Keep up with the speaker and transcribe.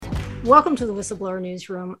Welcome to the Whistleblower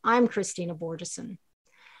Newsroom. I'm Christina Borgeson.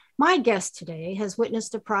 My guest today has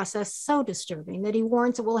witnessed a process so disturbing that he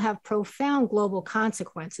warns it will have profound global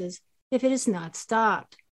consequences if it is not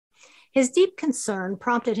stopped. His deep concern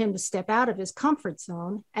prompted him to step out of his comfort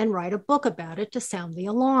zone and write a book about it to sound the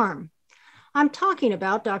alarm. I'm talking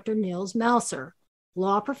about Dr. Nils Melzer,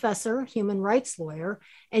 law professor, human rights lawyer,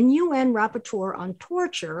 and UN rapporteur on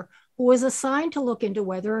torture, who was assigned to look into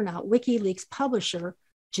whether or not Wikileaks publisher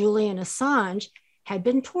Julian Assange had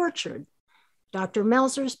been tortured. Dr.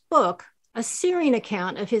 Melzer's book, a searing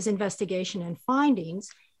account of his investigation and findings,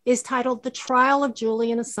 is titled The Trial of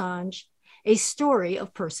Julian Assange, a Story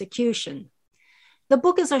of Persecution. The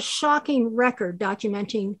book is a shocking record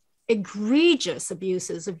documenting egregious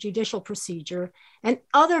abuses of judicial procedure and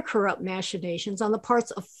other corrupt machinations on the parts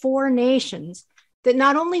of four nations that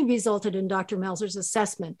not only resulted in Dr. Melzer's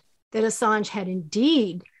assessment that Assange had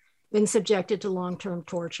indeed been subjected to long-term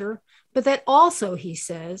torture, but that also, he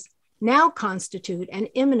says, now constitute an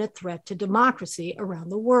imminent threat to democracy around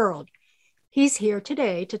the world. He's here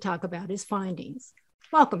today to talk about his findings.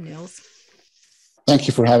 Welcome, Nils. Thank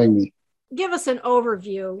you for having me. Give us an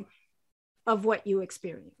overview of what you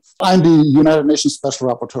experienced. I'm the United Nations Special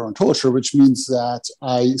Rapporteur on Torture, which means that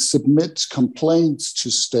I submit complaints to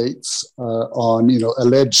states on,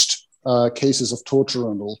 alleged cases of torture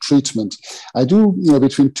and ill treatment. I do,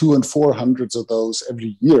 between 200 and 400 of those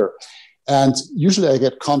every year. And usually I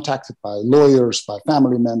get contacted by lawyers, by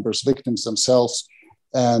family members, victims themselves,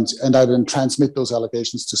 and I then transmit those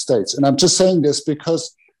allegations to states. And I'm just saying this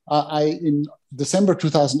because in December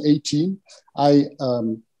 2018, I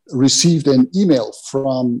received an email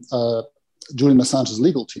from Julian Assange's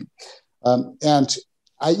legal team. And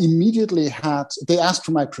I immediately they asked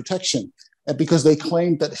for my protection because they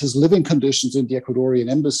claimed that his living conditions in the Ecuadorian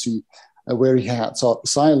embassy, where he had sought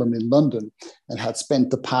asylum in London and had spent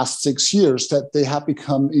the past 6 years, that they had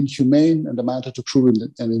become inhumane and amounted to cruel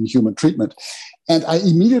and inhuman treatment. And I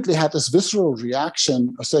immediately had this visceral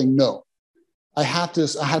reaction of saying, no. I had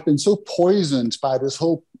been so poisoned by this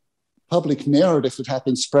whole public narrative that had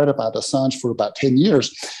been spread about Assange for about 10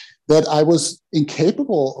 years that I was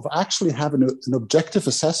incapable of actually having an objective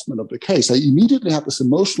assessment of the case. I immediately had this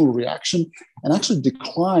emotional reaction and actually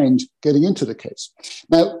declined getting into the case.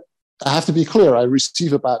 Now, I have to be clear, I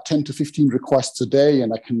receive about 10 to 15 requests a day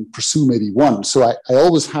and I can pursue maybe one. So I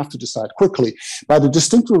always have to decide quickly. But I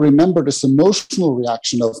distinctly remember this emotional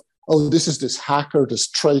reaction of, oh, this is this hacker, this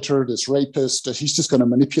traitor, this rapist, he's just going to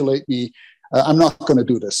manipulate me. I'm not going to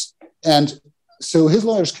do this. And so his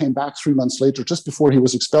lawyers came back 3 months later, just before he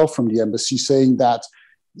was expelled from the embassy, saying that,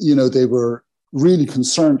 they were really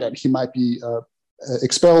concerned that he might be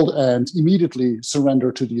expelled and immediately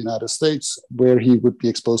surrender to the United States, where he would be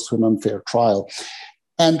exposed to an unfair trial.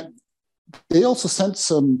 And they also sent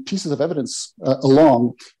some pieces of evidence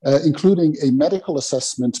along, including a medical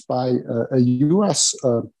assessment by a US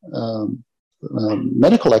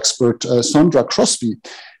medical expert, Sandra Crosby,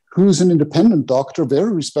 who's an independent doctor,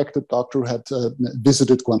 very respected doctor who had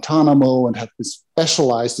visited Guantanamo and had been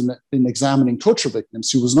specialized in examining torture victims.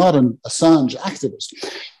 She was not an Assange activist.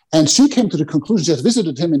 And she came to the conclusion, she had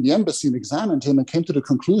visited him in the embassy and examined him and came to the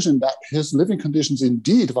conclusion that his living conditions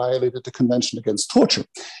indeed violated the Convention Against Torture.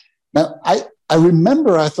 Now, I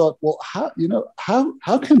remember I thought, well,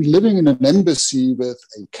 how can living in an embassy with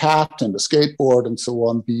a cat and a skateboard and so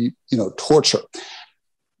on be, torture?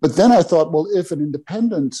 But then I thought, well, if an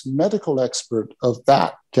independent medical expert of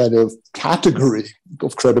that kind of category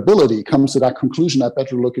of credibility comes to that conclusion, I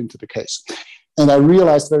better look into the case. And I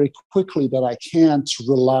realized very quickly that I can't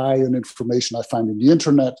rely on information I find in the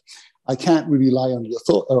internet. I can't really rely on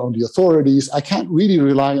the authorities. I can't really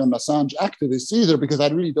rely on Assange activists either, because I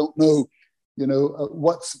really don't know,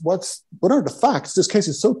 what are the facts. This case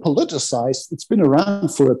is so politicized. It's been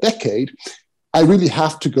around for a decade. I really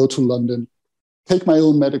have to go to London, take my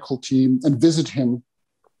own medical team and visit him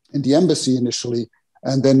in the embassy initially.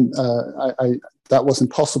 And then that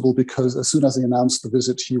wasn't possible because as soon as I announced the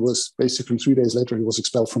visit, he was basically 3 days later, he was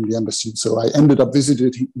expelled from the embassy. So I ended up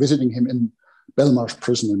visiting him in Belmarsh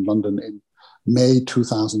prison in London in May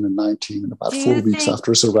 2019, about 4 weeks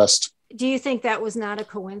after his arrest. Do you think that was not a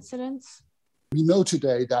coincidence? We know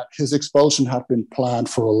today that his expulsion had been planned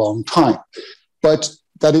for a long time, but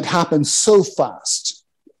that it happened so fast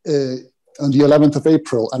on the 11th of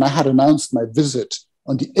April, and I had announced my visit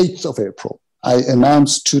on the 8th of April. I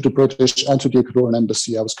announced to the British and to the Ecuadorian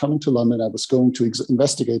embassy I was coming to London. I was going to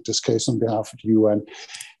investigate this case on behalf of the UN.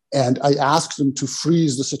 And I asked them to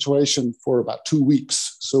freeze the situation for about 2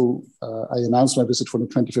 weeks. So I announced my visit for the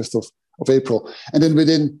 25th of April. And then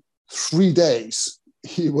within 3 days,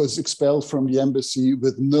 he was expelled from the embassy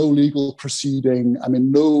with no legal proceeding. I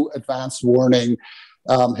mean, no advance warning.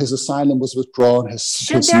 His asylum was withdrawn. His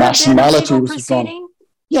nationality was withdrawn.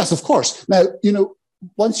 Yes, of course. Now,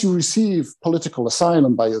 once you receive political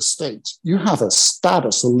asylum by a state, you have a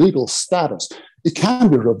status, a legal status. It can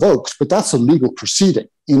be revoked, but that's a legal proceeding.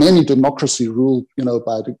 In any democracy ruled,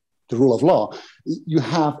 by the rule of law, you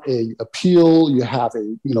have an appeal, you have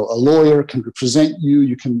a lawyer can represent you,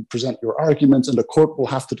 you can present your arguments, and the court will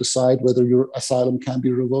have to decide whether your asylum can be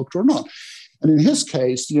revoked or not. And in his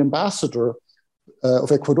case, the ambassador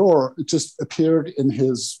of Ecuador just appeared in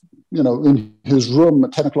his room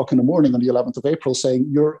at 10 o'clock in the morning on the 11th of April saying,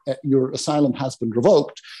 your asylum has been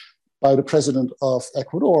revoked by the president of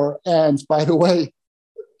Ecuador. And by the way,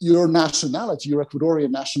 your nationality, your Ecuadorian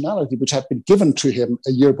nationality, which had been given to him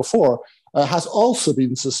a year before, has also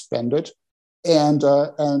been suspended. And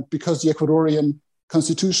because the Ecuadorian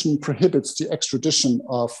constitution prohibits the extradition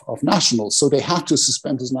of nationals, so they had to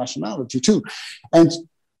suspend his nationality too. And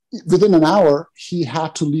within an hour, he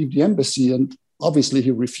had to leave the embassy, and obviously he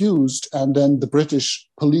refused. And then the British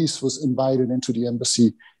police was invited into the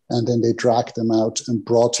embassy, and then they dragged him out and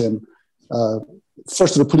brought him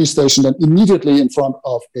first to the police station, then immediately in front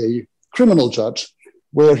of a criminal judge,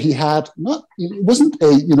 where it wasn't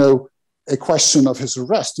a question of his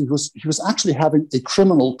arrest. He was actually having a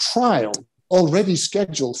criminal trial already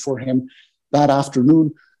scheduled for him that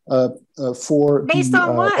afternoon for based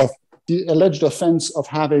on what? The alleged offense of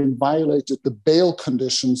having violated the bail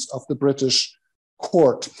conditions of the British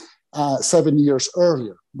court 7 years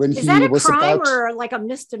earlier. When Is that a crime or like a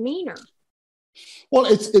misdemeanor? Well,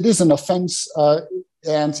 it is an offense,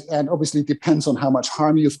 and obviously depends on how much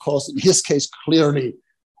harm you've caused. In his case, clearly,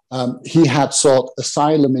 he had sought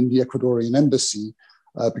asylum in the Ecuadorian embassy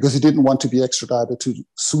because he didn't want to be extradited to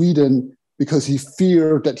Sweden, because he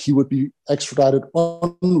feared that he would be extradited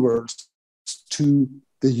onwards to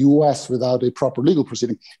the US without a proper legal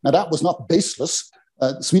proceeding. Now, that was not baseless.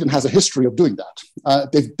 Sweden has a history of doing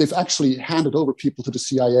that. They've actually handed over people to the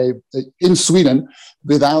CIA in Sweden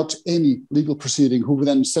without any legal proceeding, who were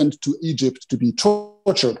then sent to Egypt to be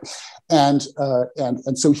tortured. And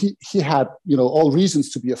so he had all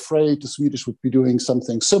reasons to be afraid the Swedish would be doing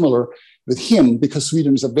something similar with him, because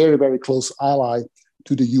Sweden is a very, very close ally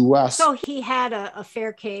to the US. So he had a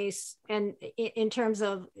fair case, and in terms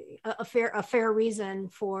of a fair reason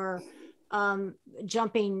for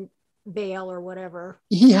jumping bail or whatever.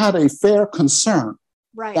 He had a fair concern.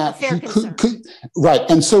 Right, a fair concern. Right,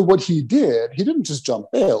 and so what he didn't just jump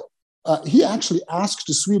bail. He actually asked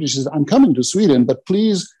the Swedish, he said, I'm coming to Sweden, but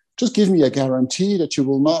please just give me a guarantee that you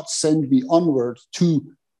will not send me onward to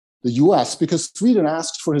the US, because Sweden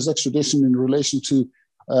asked for his extradition in relation to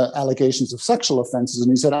allegations of sexual offenses.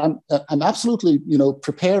 And he said, I'm absolutely,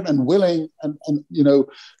 prepared and willing and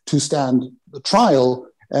to stand the trial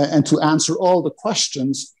and to answer all the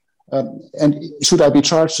questions. And should I be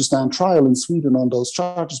charged to stand trial in Sweden on those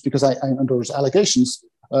charges, because I'm under those allegations?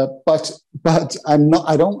 But I'm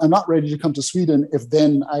not ready to come to Sweden if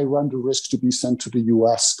then I run the risk to be sent to the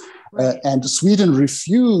US. Right. And Sweden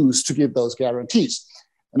refused to give those guarantees.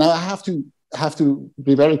 And I have to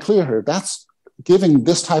be very clear here. That's giving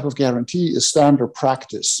this type of guarantee is standard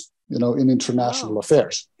practice, in international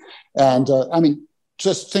affairs. And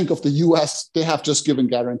just think of the US, they have just given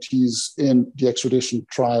guarantees in the extradition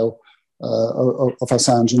trial of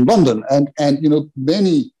Assange in London. And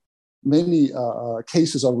many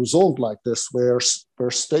cases are resolved like this, where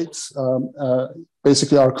states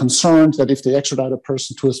basically are concerned that if they extradite a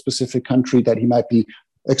person to a specific country, that he might be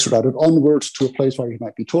extradited onwards to a place where he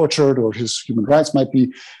might be tortured, or his human rights might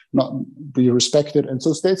not be respected. And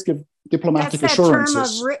so states give diplomatic assurances.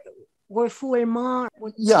 That's that term of refoulement.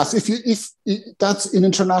 Yes, if that's in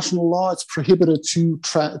international law, it's prohibited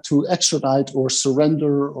to extradite or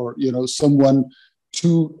surrender or someone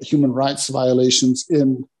to human rights violations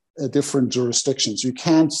in different jurisdictions. You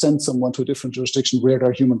can't send someone to a different jurisdiction where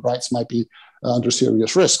their human rights might be under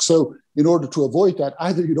serious risk. So in order to avoid that,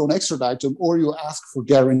 either you don't extradite them or you ask for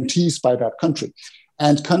guarantees by that country.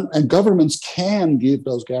 And governments can give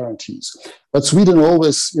those guarantees. But Sweden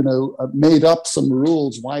always, made up some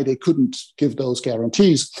rules why they couldn't give those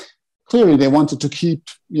guarantees. Clearly, they wanted to keep,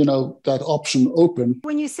 that option open.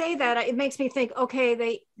 When you say that, it makes me think,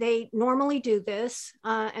 okay, they normally do this,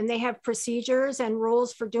 and they have procedures and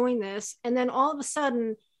rules for doing this. And then all of a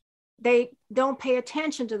sudden, they don't pay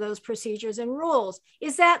attention to those procedures and rules.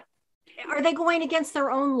 Are they going against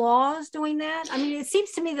their own laws doing that? I mean, it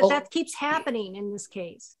seems to me that keeps happening in this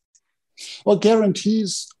case. Well,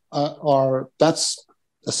 guarantees that's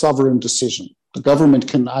a sovereign decision. The government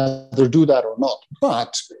can either do that or not.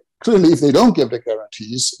 But clearly, if they don't give the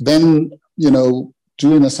guarantees, then,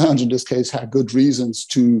 Julian Assange in this case had good reasons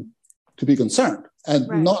to be concerned and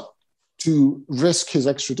not to risk his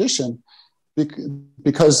extradition,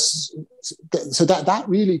 because that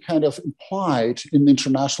really kind of implied in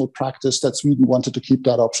international practice that Sweden wanted to keep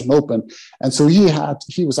that option open. And so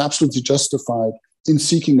he was absolutely justified in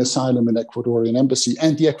seeking asylum in Ecuadorian embassy.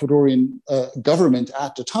 And the Ecuadorian government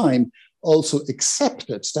at the time also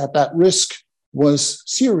accepted that risk was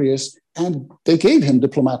serious, and they gave him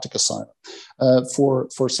diplomatic asylum for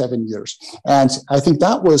 7 years. And I think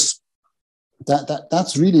that's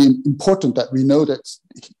really important, that we know that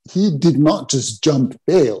he did not just jump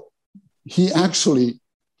bail. He actually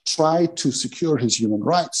tried to secure his human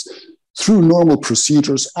rights through normal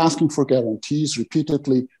procedures, asking for guarantees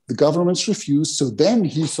repeatedly. The governments refused, so then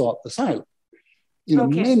he sought asylum.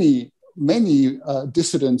 Many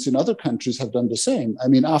dissidents in other countries have done the same. I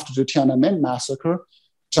mean, after the Tiananmen massacre,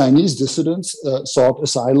 Chinese dissidents sought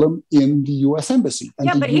asylum in the U.S. embassy.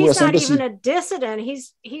 And but he's not even a dissident.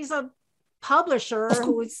 He's a publisher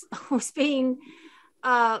who's being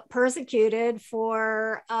persecuted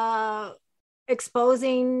for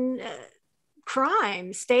exposing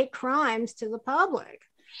state crimes to the public.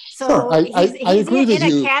 So sure, he's in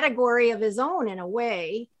a category of his own in a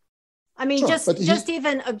way. I mean, just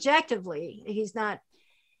even objectively, he's not.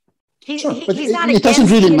 He's not against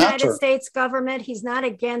the United States government. He's not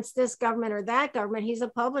against this government or that government. He's a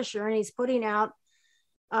publisher, and he's putting out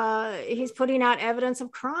evidence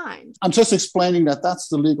of crimes. I'm just explaining that that's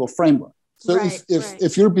the legal framework. So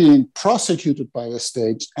if you're being prosecuted by a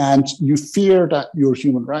state and you fear that your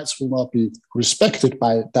human rights will not be respected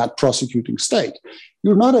by that prosecuting state,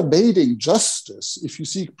 you're not evading justice if you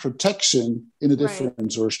seek protection in a different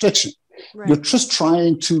jurisdiction. Right. You're just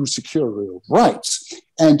trying to secure real rights.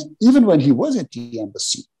 And even when he was at the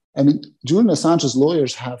embassy, I mean, Julian Assange's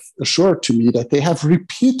lawyers have assured to me that they have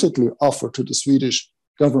repeatedly offered to the Swedish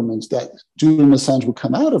government that Julian Assange would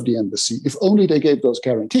come out of the embassy if only they gave those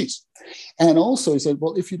guarantees. And also he said,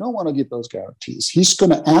 well, if you don't want to give those guarantees, he's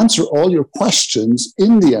going to answer all your questions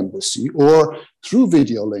in the embassy or through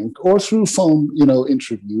video link or through phone,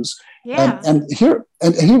 interviews. Yeah. And here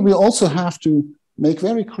we also have to make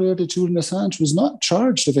very clear that Julian Assange was not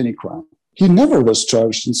charged of any crime. He never was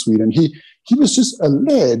charged in Sweden. He was just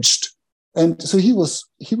alleged. And so they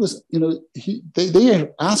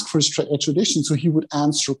asked for his extradition so he would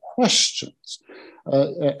answer questions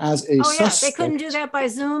as a suspect. They couldn't do that by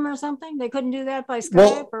Zoom or something? They couldn't do that by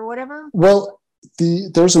Skype or whatever? Well,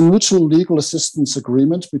 there's a mutual legal assistance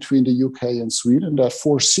agreement between the UK and Sweden that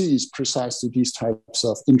foresees precisely these types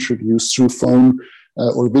of interviews through phone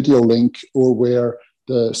or video link, or where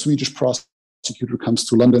the Swedish prosecutor comes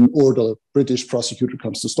to London or the British prosecutor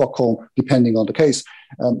comes to Stockholm, depending on the case,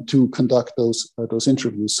 to conduct those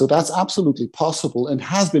interviews. So that's absolutely possible and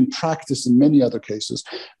has been practiced in many other cases.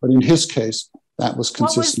 But in his case, that was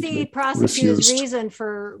consistently refused. What was the prosecutor's reason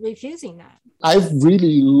for refusing that? I've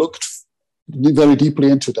really looked very deeply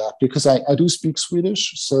into that because I do speak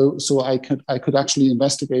Swedish, so I could actually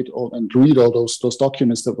investigate and read all those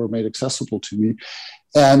documents that were made accessible to me,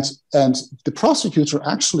 and the prosecutor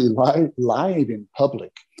actually lied in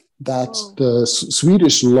public that the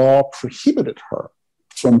Swedish law prohibited her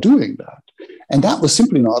from doing that, and that was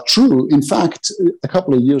simply not true. In fact, a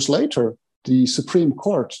couple of years later, the Supreme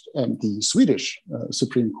Court, the Swedish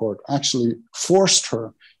Supreme Court, actually forced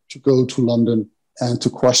her to go to London and to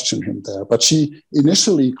question him there. But she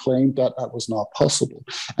initially claimed that that was not possible,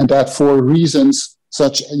 and that for reasons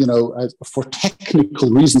such, for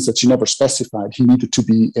technical reasons that she never specified, he needed to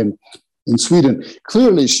be in Sweden.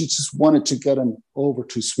 Clearly, she just wanted to get him over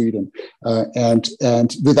to Sweden, and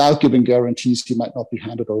without giving guarantees, he might not be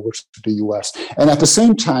handed over to the US. And at the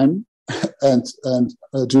same time, and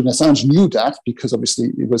Julian Assange knew that because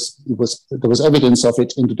obviously there was evidence of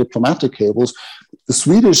it in the diplomatic cables. The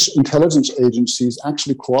Swedish intelligence agencies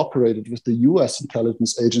actually cooperated with the US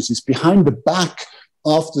intelligence agencies behind the back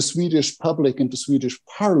of the Swedish public and the Swedish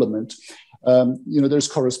parliament. There's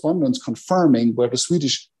correspondence confirming where the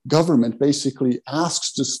Swedish government basically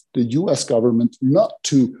asks the US government not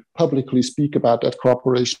to publicly speak about that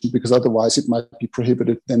cooperation because otherwise it might be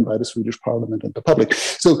prohibited then by the Swedish parliament and the public.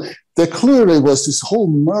 So there clearly was this whole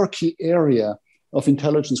murky area of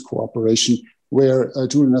intelligence cooperation where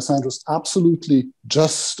Julian Assange was absolutely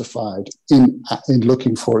justified in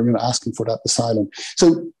looking for, asking for that asylum.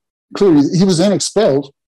 So clearly he was then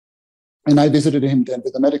expelled. And I visited him then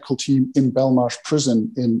with a medical team in Belmarsh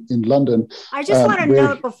Prison in London. I just want to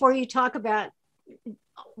note before you talk about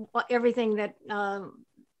everything that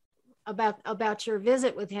about your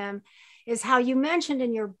visit with him, is how you mentioned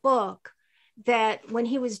in your book that when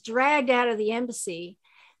he was dragged out of the embassy,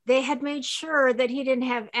 they had made sure that he didn't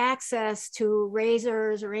have access to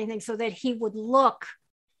razors or anything so that he would look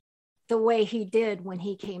the way he did when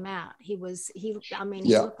he came out. He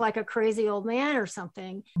looked like a crazy old man or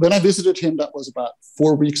something. When I visited him, that was about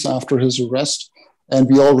 4 weeks after his arrest. And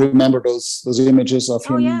we all remember those images of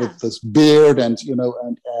him with this beard and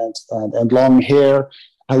long hair,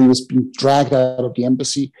 how he was being dragged out of the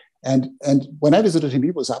embassy. And when I visited him,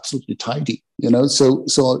 he was absolutely tidy,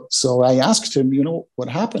 So I asked him, what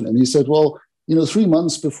happened? And he said, well, 3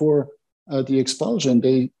 months before the expulsion,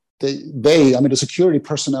 the security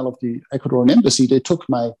personnel of the Ecuadorian embassy, they took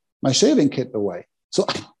my shaving kit away. So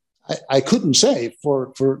I couldn't shave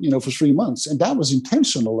for 3 months, and that was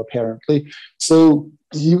intentional, apparently. So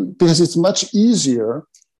because it's much easier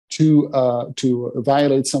to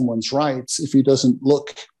violate someone's rights if he doesn't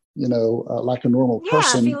look, like a normal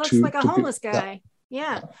person. Yeah, if he looks like a homeless guy.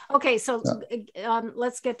 Yeah. Okay, so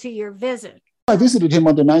let's get to your visit. I visited him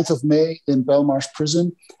on the 9th of May in Belmarsh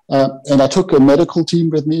prison, and I took a medical team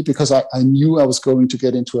with me because I knew I was going to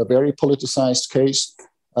get into a very politicized case.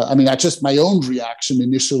 My own reaction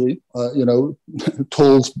initially,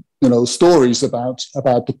 told, stories about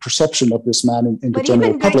the perception of this man in the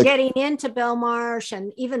general public. But even getting into Belmarsh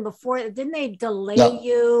and even before, didn't they delay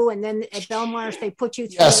you? And then at Belmarsh, they put you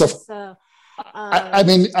through this... the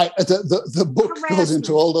book goes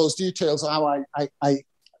into all those details. How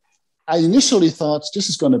I initially thought this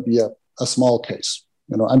is going to be a small case.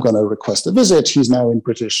 I'm going to request a visit. He's now in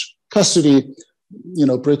British custody.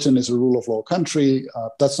 Britain is a rule of law country.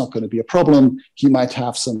 That's not going to be a problem. He might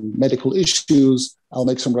have some medical issues. I'll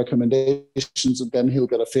make some recommendations, and then he'll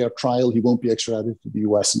get a fair trial. He won't be extradited to the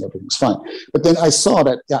US, and everything's fine. But then I saw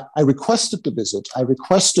that, I requested the visit. I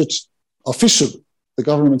requested officially the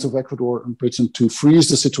governments of Ecuador and Britain to freeze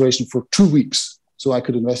the situation for 2 weeks so I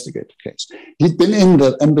could investigate the case. He'd been in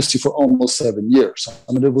the embassy for almost 7 years.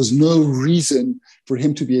 There was no reason for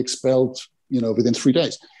him to be expelled, within 3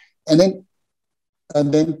 days. And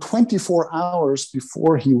then 24 hours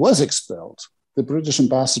before he was expelled, the British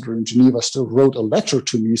ambassador in Geneva still wrote a letter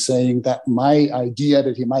to me saying that my idea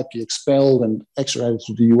that he might be expelled and extradited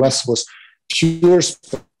to the US was pure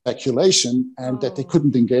speculation, and that they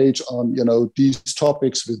couldn't engage on, these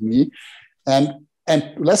topics with me.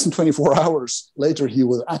 And less than 24 hours later, he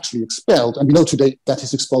was actually expelled. And we know today that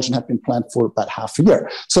his expulsion had been planned for about half a year.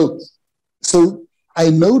 So I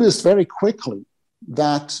noticed very quickly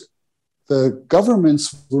that the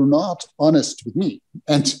governments were not honest with me.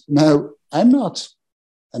 And now I'm not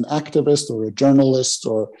an activist or a journalist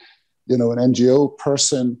or, an NGO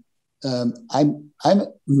person. I'm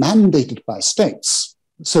mandated by states.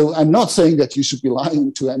 So I'm not saying that you should be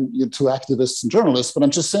lying to activists and journalists, but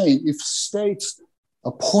I'm just saying if states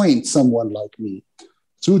appoint someone like me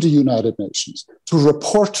through the United Nations to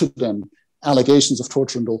report to them allegations of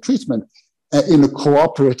torture and ill treatment in a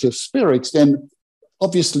cooperative spirit, then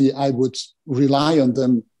obviously I would rely on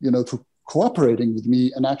them, to cooperating with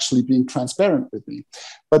me and actually being transparent with me.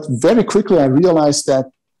 But very quickly I realized that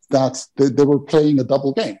they were playing a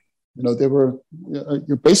double game. They were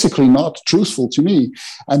basically not truthful to me.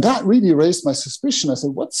 And that really raised my suspicion. I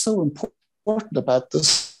said, what's so important about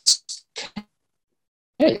this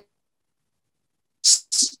case?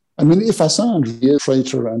 If Assange is a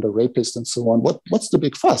traitor and a rapist and so on, what's the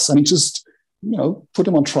big fuss? Just, put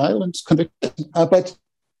him on trial and convict him. But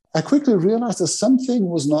I quickly realized that something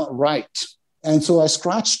was not right. And so I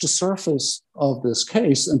scratched the surface of this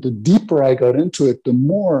case, and the deeper I got into it, the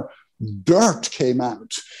more dirt came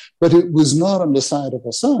out. But it was not on the side of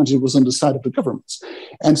Assange, it was on the side of the governments.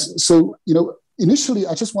 And so, initially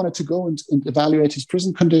I just wanted to go and evaluate his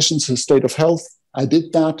prison conditions, his state of health. I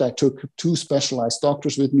did that. I took 2 specialized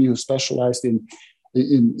doctors with me who specialized in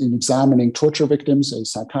examining torture victims, a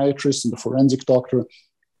psychiatrist and a forensic doctor.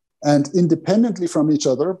 And independently from each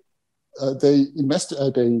other, they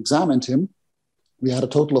examined him. We had a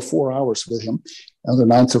total of 4 hours with him on the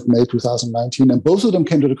 9th of May, 2019. And both of them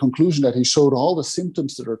came to the conclusion that he showed all the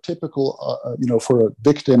symptoms that are typical, for a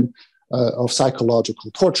victim of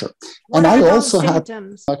psychological torture. What and I also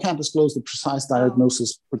symptoms? I can't disclose the precise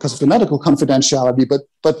diagnosis because of the medical confidentiality,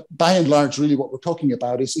 but by and large, really what we're talking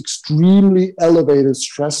about is extremely elevated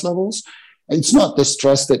stress levels. It's not the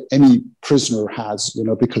stress that any prisoner has,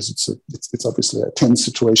 because it's obviously a tense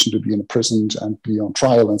situation to be in a prison and be on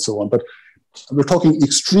trial and so on. But we're talking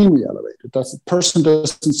extremely elevated. That the person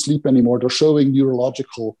doesn't sleep anymore. They're showing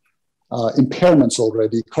neurological impairments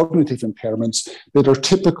already, cognitive impairments that are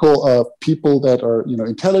typical of people that are,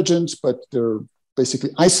 intelligent, but they're basically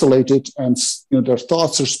isolated, and their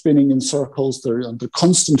thoughts are spinning in circles. They're under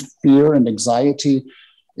constant fear and anxiety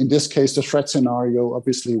In this case, the threat scenario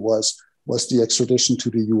obviously was the extradition to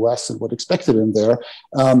the US and what expected him there.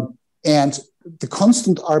 And the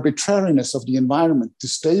constant arbitrariness of the environment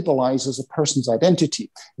destabilizes a person's identity.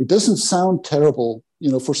 It doesn't sound terrible,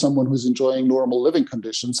 for someone who's enjoying normal living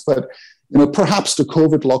conditions, but perhaps the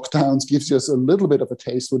COVID lockdowns gives us a little bit of a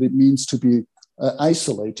taste what it means to be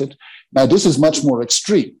isolated. Now, this is much more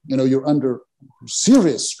extreme. You're under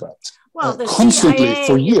serious threat. Well, the constantly CIA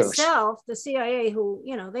for years. itself, the CIA, who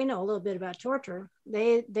they know a little bit about torture,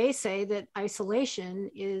 they say that isolation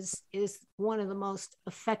is one of the most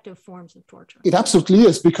effective forms of torture. It absolutely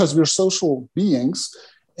is, because we're social beings,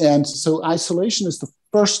 and so isolation is the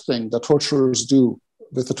first thing that torturers do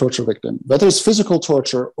with the torture victim. Whether it's physical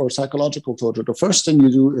torture or psychological torture, the first thing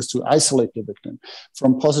you do is to isolate the victim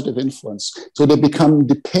from positive influence, so they become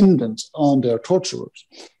dependent on their torturers,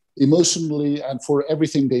 emotionally and for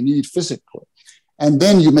everything they need physically. And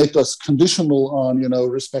then you make us conditional on,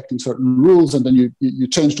 respecting certain rules, and then you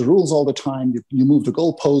change the rules all the time. You move the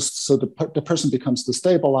goalposts, so the person becomes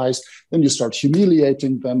destabilized. Then you start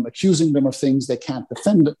humiliating them, accusing them of things they can't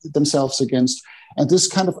defend themselves against, and this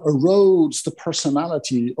kind of erodes the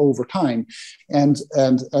personality over time. And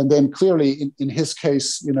then clearly, in his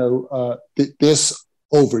case, this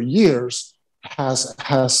over years has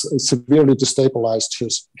severely destabilized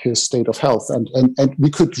his state of health, and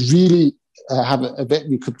we could really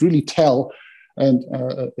we could really tell and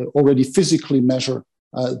already physically measure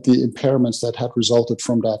the impairments that had resulted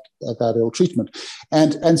from that ill treatment,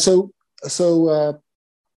 and so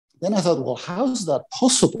then I thought, well, how is that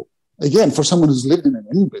possible? Again, for someone who's lived in an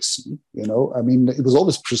embassy, it was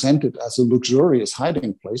always presented as a luxurious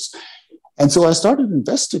hiding place, and so I started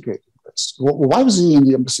investigating. Well, why was he in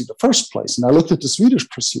the embassy in the first place? And I looked at the Swedish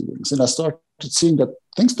proceedings, and I started seeing that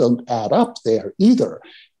things don't add up there either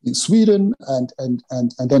in Sweden. And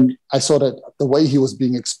then I saw that the way he was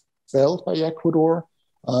being expelled by Ecuador,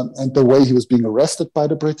 and the way he was being arrested by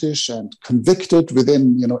the British and convicted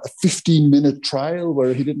within a 15-minute trial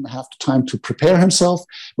where he didn't have time to prepare himself,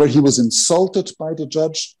 where he was insulted by the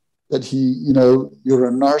judge that you're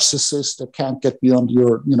a narcissist that can't get beyond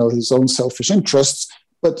your his own selfish interests.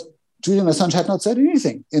 But Julian Assange had not said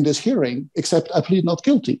anything in this hearing except I plead not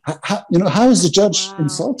guilty. How is the judge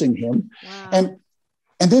insulting him? Wow.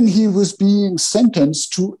 And then he was being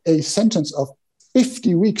sentenced to a sentence of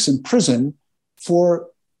 50 weeks in prison for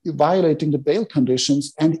violating the bail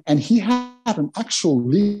conditions, and he had an actual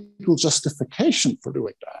legal justification for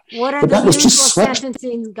doing that. What are the usual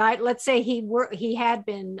sentencing guide? Let's say he had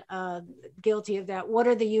been guilty of that. What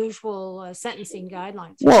are the usual sentencing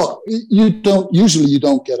guidelines? Well, you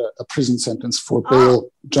don't get a prison sentence for bail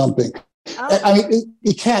jumping. Oh. I mean,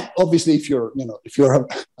 you can't, obviously, if you're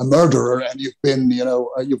a murderer and you've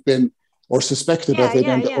been or suspected of it,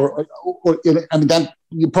 and then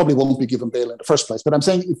you probably won't be given bail in the first place. But I'm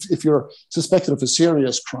saying if you're suspected of a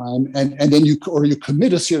serious crime and then you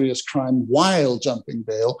commit a serious crime while jumping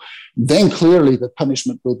bail, then clearly the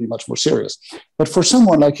punishment will be much more serious. But for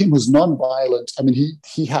someone like him who's non-violent, I mean,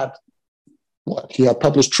 he had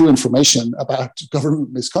published true information about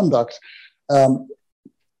government misconduct.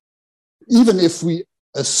 Even if we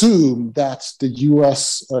assume that the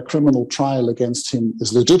US criminal trial against him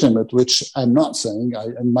is legitimate, which I'm not saying.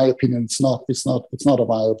 In my opinion, it's not a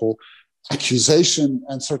viable accusation,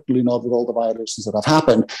 and certainly not with all the violations that have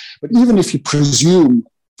happened. But even if you presume,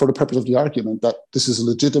 for the purpose of the argument, that this is a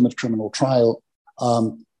legitimate criminal trial,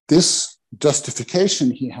 this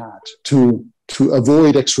justification he had to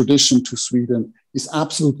avoid extradition to Sweden is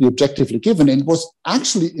absolutely objectively given, and was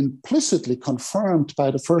actually implicitly confirmed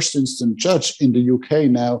by the first instance judge in the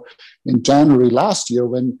UK now in January last year,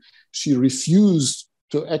 when she refused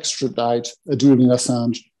to extradite Julian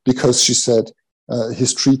Assange because she said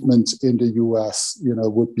his treatment in the US,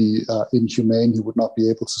 would be inhumane. He would not be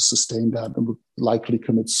able to sustain that and would likely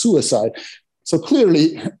commit suicide. So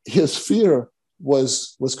clearly his fear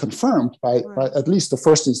was confirmed by at least the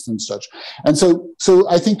first instance judge. And so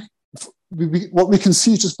I think what we can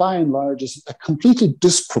see just by and large is a completely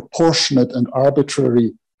disproportionate and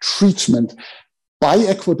arbitrary treatment by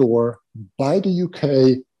Ecuador, by the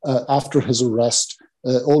UK after his arrest,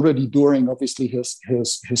 already during obviously his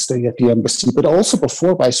stay at the embassy, but also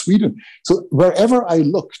before by Sweden. So wherever I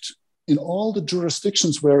looked, in all the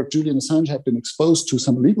jurisdictions where Julian Assange had been exposed to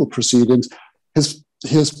some legal proceedings, his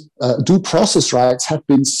due process rights had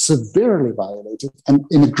been severely violated, and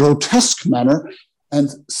in a grotesque manner, and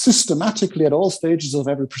systematically at all stages of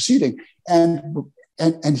every proceeding,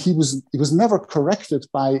 and he was never corrected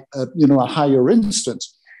by a higher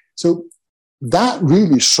instance. So that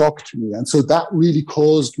really shocked me. And so that really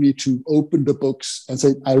caused me to open the books and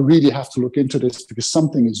say, I really have to look into this because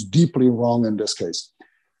something is deeply wrong in this case.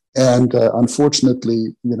 And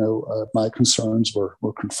unfortunately, my concerns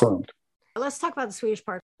were confirmed. Let's talk about the Swedish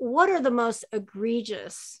part. What are the most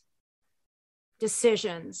egregious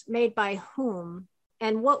decisions made by whom,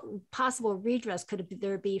 and what possible redress could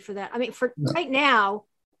there be for that? I mean, right now,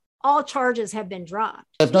 all charges have been dropped.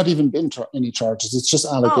 There have not even been any charges. It's just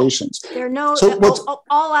allegations. There are no,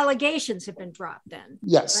 all allegations have been dropped then.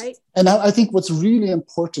 Yes. Right? And I think what's really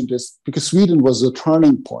important is, because Sweden was a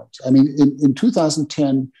turning point. I mean, in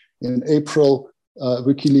 2010, in April,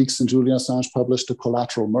 WikiLeaks and Julian Assange published a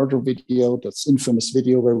collateral murder video, that's infamous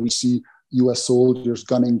video where we see US soldiers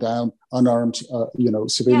gunning down unarmed,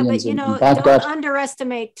 civilians in Baghdad. Don't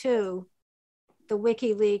underestimate, too, the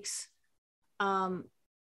WikiLeaks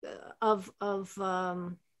of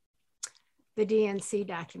the DNC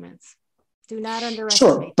documents. Do not underestimate.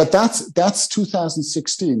 Sure, but that's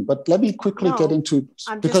 2016. But let me quickly get into,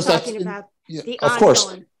 I'm just talking about the of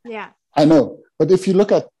course. Yeah, I know. But if you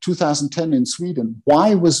look at 2010 in Sweden,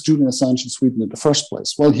 why was Julian Assange in Sweden in the first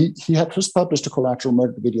place? Well, he had just published a collateral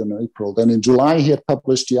murder video in April. Then in July, he had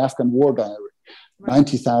published the Afghan War Diary,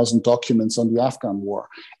 90,000 documents on the Afghan war.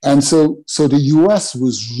 And so the US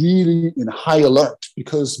was really in high alert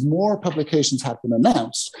because more publications had been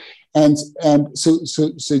announced. And so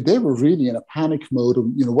they were really in a panic mode of,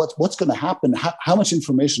 what's going to happen? How much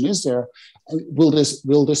information is there? Will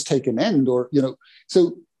this take an end? Or,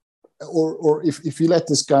 or if you let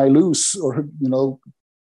this guy loose, or,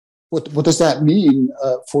 what does that mean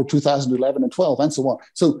for 2011 and 12 and so on?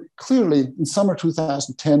 So clearly in summer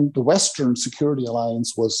 2010, the Western Security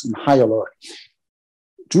Alliance was in high alert.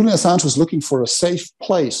 Julian Assange was looking for a safe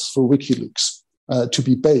place for WikiLeaks to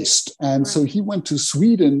be based. And so he went to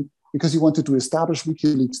Sweden because he wanted to establish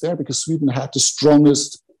WikiLeaks there, because Sweden had the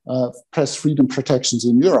strongest press freedom protections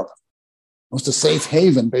in Europe. It was the safe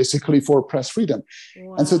haven, basically, for press freedom.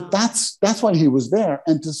 Wow. And so that's why he was there.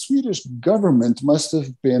 And the Swedish government must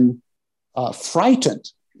have been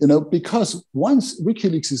frightened, because once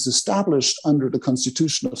WikiLeaks is established under the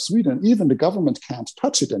constitution of Sweden, even the government can't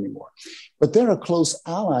touch it anymore. But they're a close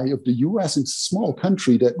ally of the US. It's a small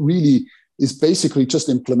country that really is basically just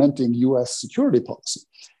implementing US security policy.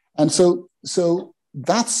 And so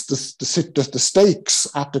that's the stakes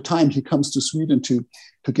at the time he comes to Sweden to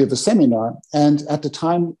give a seminar. And at the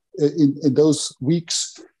time, in those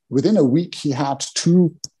weeks, within a week, he had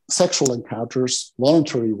 2 sexual encounters,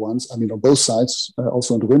 voluntary ones, on both sides,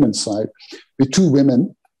 also on the women's side, with 2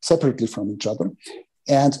 women separately from each other.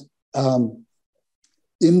 And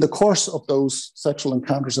in the course of those sexual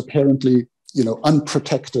encounters, apparently,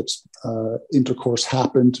 unprotected intercourse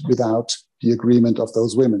happened without the agreement of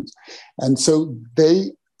those women. And so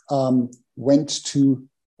they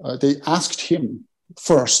they asked him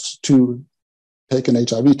first to take an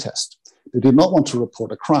HIV test. They did not want to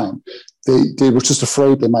report a crime. They were just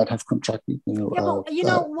afraid they might have contracted, why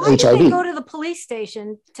HIV. did they go to the police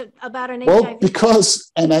station about an HIV Well,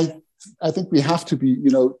 because, and I think we have to be,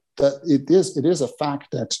 that it is a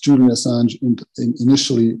fact that Julian Assange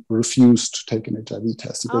initially refused to take an HIV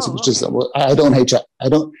test because it was just, he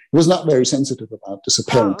was not very sensitive about this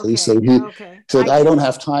apparently. So he said, I don't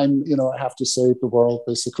have time, I have to save the world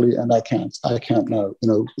basically, and I can't now,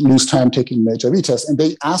 lose time taking an HIV test. And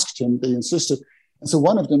they asked him, they insisted. And so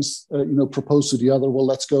one of them, proposed to the other, well,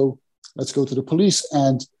 let's go to the police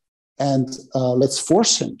and let's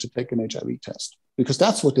force him to take an HIV test. Because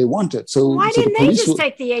that's what they wanted. So why didn't they just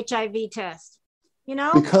take the HIV test?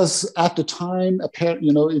 Because at the time,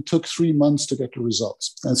 apparently, it took 3 months to get the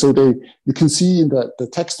results, and so you can see in the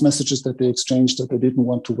text messages that they exchanged that they didn't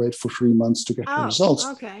want to wait for 3 months to get the results.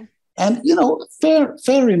 Okay. And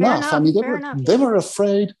fair enough. I mean, they were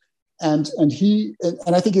afraid, and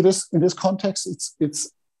I think it is in this context.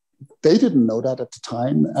 It's they didn't know that at the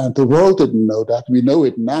time, and the world didn't know that. We know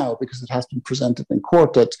it now because it has been presented in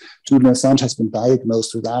court that Julian Assange has been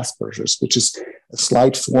diagnosed with Asperger's, which is a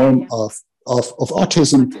slight form of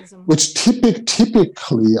autism, which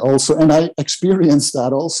typically also, and I experienced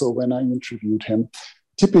that also when I interviewed him,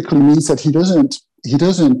 typically means that he doesn't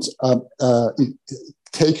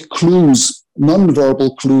take clues,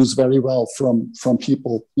 non-verbal clues very well from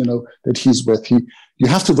people, that he's with. You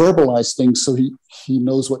have to verbalize things so he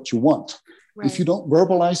knows what you want. Right. If you don't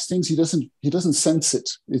verbalize things, he doesn't sense it.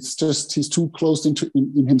 It's just he's too closed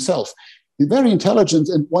in himself. He's very intelligent,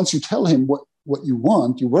 and once you tell him what you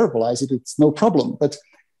want, you verbalize it. It's no problem. But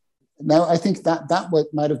now I think that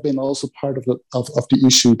might have been also part of the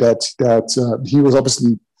issue that he was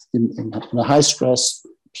obviously in a high stress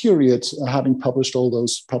period, having published all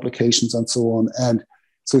those publications and so on. And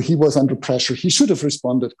so he was under pressure. He should have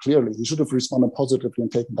responded clearly. He should have responded positively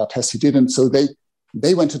and taken that test. He didn't. So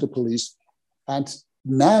they went to the police. And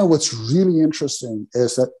now what's really interesting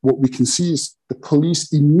is that what we can see is the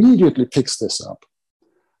police immediately picks this up.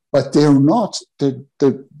 But they're not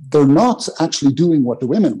actually doing what the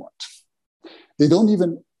women want. They don't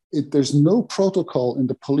even, there's no protocol in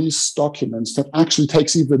the police documents that actually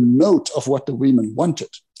takes even note of what the women wanted.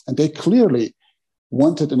 And they clearly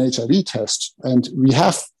wanted an HIV test. And we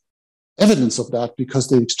have evidence of that because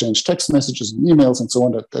they exchanged text messages and emails and so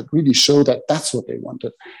on that really show that that's what they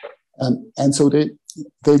wanted. And so they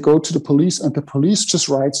go to the police, and the police just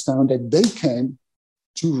writes down that they came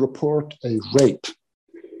to report a rape.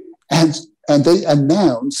 And they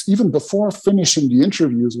announce, even before finishing the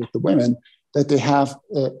interviews with the women, that they have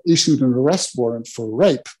issued an arrest warrant for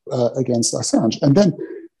rape against Assange. And then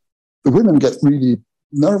the women get really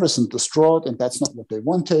nervous and distraught, and that's not what they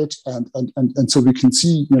wanted. And so we can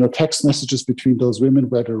see, text messages between those women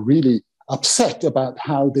where they're really upset about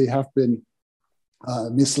how they have been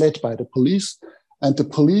misled by the police. And the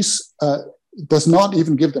police does not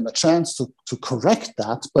even give them a chance to correct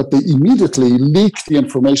that, but they immediately leak the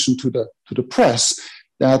information to the press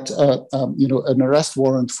that an arrest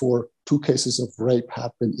warrant for 2 cases of rape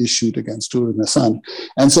have been issued against Julian Assange.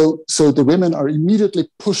 And so the women are immediately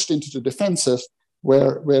pushed into the defensive,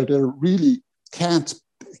 where they really can't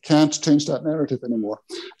change that narrative anymore.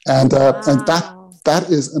 And that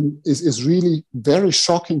is really very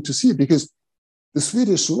shocking to see, because the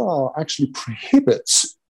Swedish law actually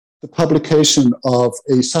prohibits the publication of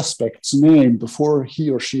a suspect's name before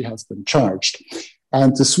he or she has been charged.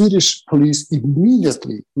 And the Swedish police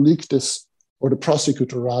immediately leaked this, or the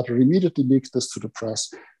prosecutor rather, immediately leaked this to the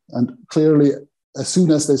press. And clearly, as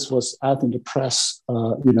soon as this was out in the press,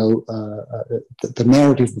 the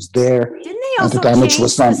narrative was there. Didn't they also change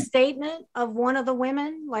the statement of one of the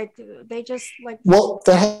women? Like, they just like... Well,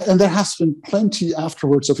 there has been plenty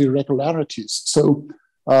afterwards of irregularities. So,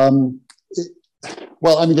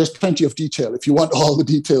 there's plenty of detail. If you want all the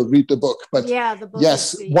detail, read the book. But yeah, the book.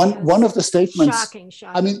 Yes, one of the statements.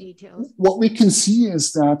 Shocking details. What we can see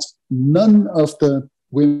is that none of the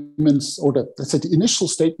women's, or let's say the initial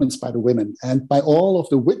statements by the women and by all of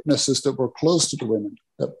the witnesses that were close to the women,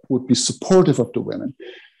 that would be supportive of the women,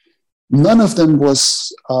 none of them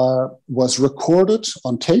was recorded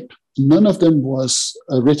on tape. None of them was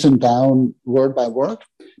written down word by word,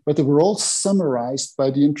 but they were all summarized by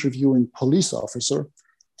the interviewing police officer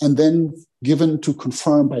and then given to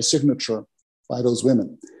confirm by signature by those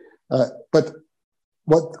women. But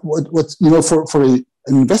for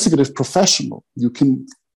an investigative professional, you can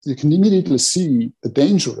immediately see the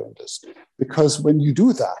danger in this, because when you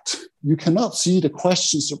do that, you cannot see the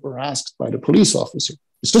questions that were asked by the police officer.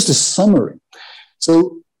 It's just a summary.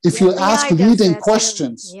 So if you ask leading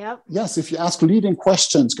questions, yes, if you ask leading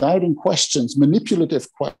questions, guiding questions, manipulative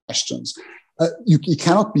questions, you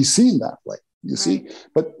cannot be seen that way, you see.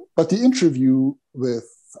 But the interview with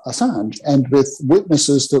Assange and with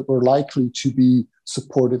witnesses that were likely to be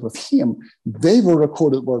supportive of him, they were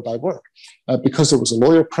recorded word by word because there was a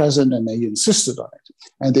lawyer present and they insisted on it.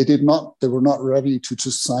 And they were not ready to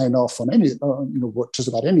just sign off on just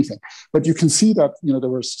about anything. But you can see that, there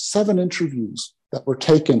were 7 interviews that were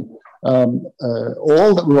taken,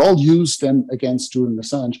 that were all used then against Julian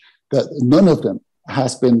Assange, that none of them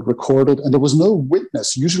has been recorded, and there was no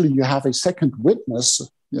witness. Usually you have a second witness,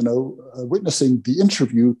 witnessing the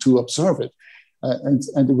interview to observe it.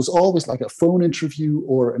 And it was always like a phone interview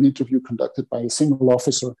or an interview conducted by a single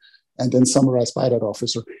officer and then summarized by that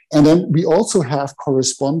officer. And then we also have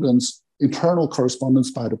internal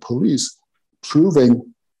correspondence by the police,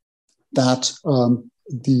 proving that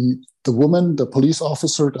the woman, the police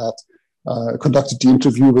officer that conducted the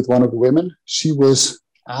interview with one of the women, she was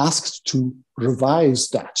asked to revise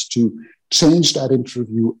that, to change that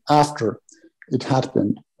interview after it had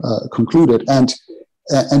been concluded. And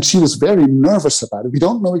she was very nervous about it. We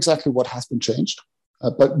don't know exactly what has been changed,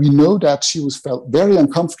 but we know that she felt very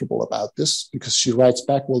uncomfortable about this, because she writes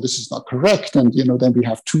back, well, this is not correct. And, then we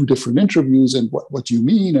have 2 different interviews, and what do you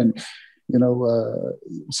mean? And,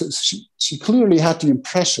 so she clearly had the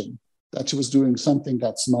impression that she was doing something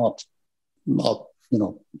that's not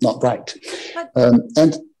right.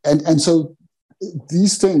 And so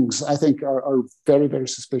these things, I think, are very, very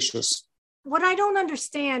suspicious. What I don't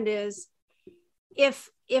understand is, if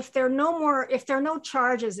there are no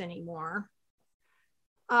charges anymore,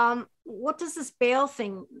 what does this bail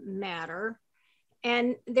thing matter?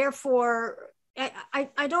 And therefore,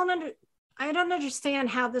 I don't understand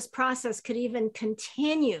how this process could even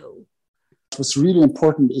continue what's really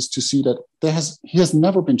important is to see that he has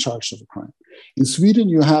never been charged of a crime. In Sweden,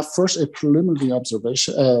 you have first a preliminary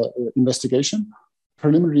investigation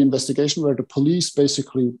where the police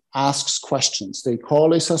basically asks questions. They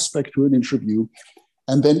call a suspect to an interview,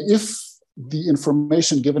 and then if the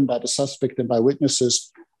information given by the suspect and by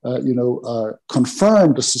witnesses,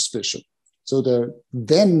 confirm the suspicion, so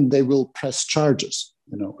then they will press charges.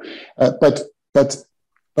 But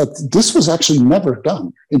this was actually never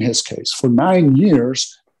done in his case. For 9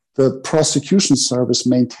 years, the prosecution service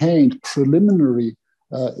maintained preliminary,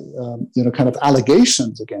 kind of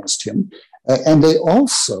allegations against him. And they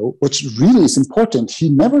also, which really is important, he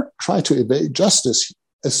never tried to evade justice.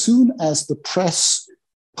 As soon as the press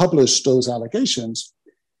published those allegations,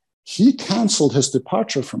 he canceled his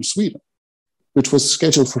departure from Sweden, which was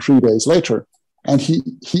scheduled for 3 days later. And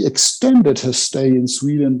he extended his stay in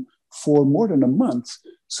Sweden for more than a month,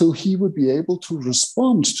 so he would be able to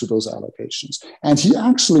respond to those allegations. And he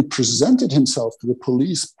actually presented himself to the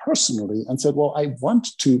police personally and said, well, I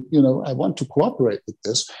want to cooperate with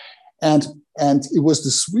this. And it was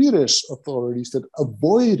the Swedish authorities that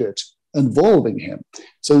avoided involving him.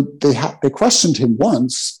 So they questioned him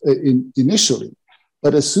once initially,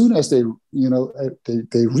 but as soon as they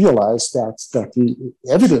realized that the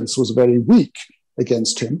evidence was very weak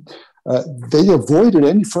against him, they avoided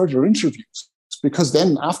any further interviews, because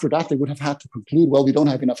then after that they would have had to conclude, well, we don't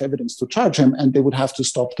have enough evidence to charge him, and they would have to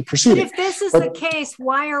stop the proceeding. But if this is the case,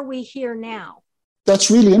 why are we here now? That's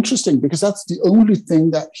really interesting, because that's the only thing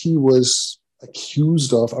that he was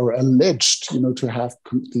accused of or alleged, to have,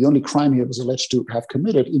 the only crime he was alleged to have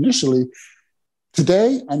committed initially.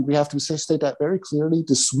 Today, and we have to state that very clearly,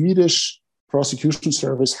 the Swedish prosecution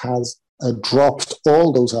service has dropped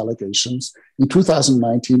all those allegations in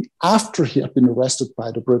 2019 after he had been arrested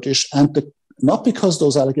by the British, and not because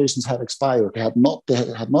those allegations had expired. They had not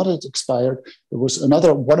expired. There was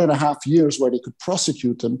another 1.5 years where they could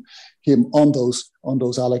prosecute him on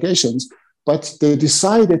those allegations, but they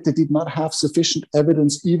decided they did not have sufficient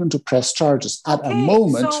evidence even to press charges at a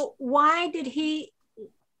moment. So why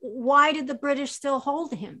did the British still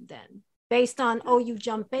hold him then, based on, you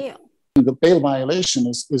jump bail? The bail violation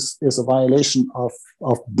is a violation of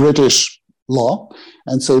British law,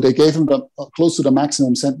 and so they gave him close to the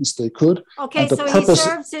maximum sentence they could. Okay, so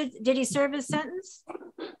did he serve his sentence?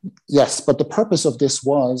 Yes, but the purpose of this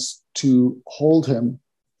was to hold him,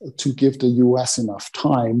 to give the US enough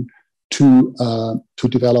time to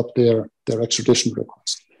develop their extradition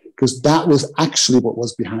request, because that was actually what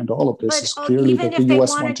was behind all of this. Is clearly that the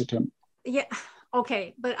US wanted him. Yeah,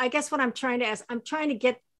 okay, but I guess what I'm trying to ask, I'm trying to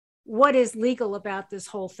get what is legal about this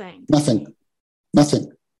whole thing. Nothing.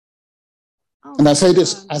 Oh, and I say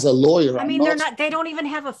this as a lawyer. I mean, they don't even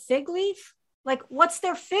have a fig leaf? Like, what's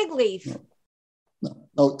their fig leaf?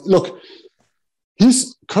 No. Look,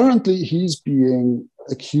 he's being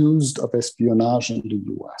accused of espionage in the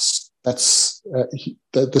US. That's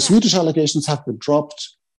the Swedish allegations have been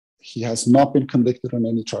dropped. He has not been convicted on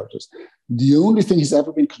any charges. The only thing he's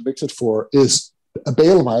ever been convicted for is a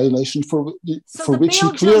bail violation for which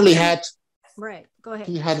he clearly had. Right. Go ahead.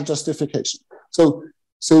 He had a justification. So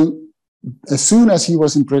as soon as he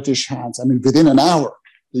was in British hands, I mean, within an hour,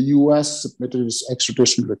 the US submitted his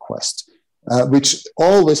extradition request, which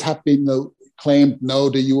always had been claimed, no,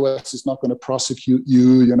 the US is not going to prosecute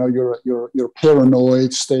you. You're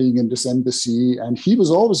paranoid staying in this embassy. And he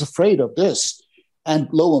was always afraid of this. And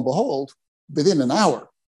lo and behold, within an hour,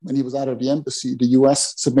 when he was out of the embassy, the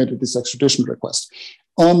US submitted this extradition request.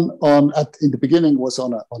 In the beginning was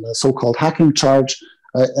on a so-called hacking charge.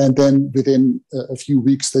 And then within a few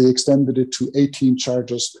weeks, they extended it to 18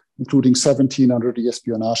 charges, including 17 under the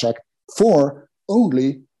Espionage Act, for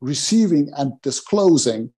only receiving and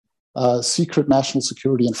disclosing secret national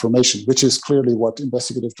security information, which is clearly what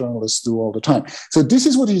investigative journalists do all the time. So this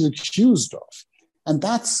is what he's accused of. And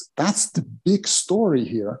that's the big story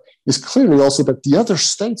here, is clearly also that the other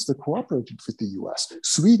states that cooperated with the US,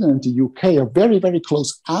 Sweden and the UK, are very, very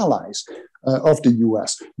close allies of the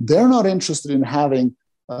US. They're not interested in having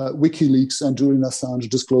Wikileaks and Julian Assange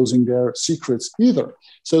disclosing their secrets either.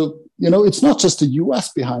 So, it's not just the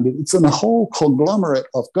US behind it, it's in a whole conglomerate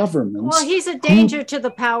of governments. Well, he's a danger to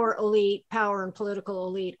the power and political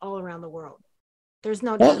elite all around the world. There's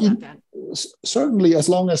no doubt about that. Certainly, as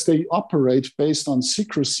long as they operate based on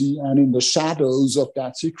secrecy and in the shadows of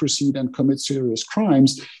that secrecy, then commit serious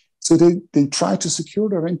crimes. So they try to secure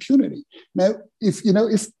their impunity. Now,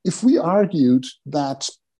 if we argued that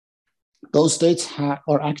those states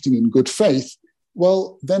are acting in good faith,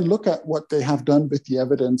 well, then look at what they have done with the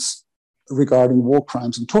evidence regarding war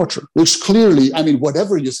crimes and torture, which clearly, I mean,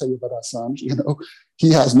 whatever you say about Assange, he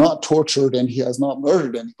has not tortured and he has not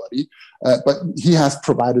murdered anybody, but he has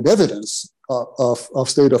provided evidence of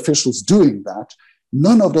state officials doing that.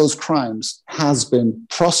 None of those crimes has been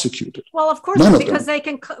prosecuted. Well, of course, because they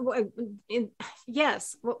can,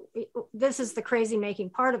 yes, this is the crazy making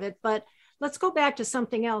part of it, but let's go back to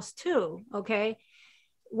something else too, okay?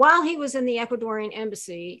 While he was in the Ecuadorian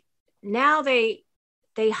embassy, now they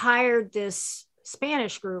hired this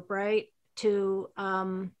Spanish group, right, to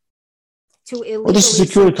illegally... Well, this is a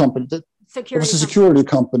security company. It was a security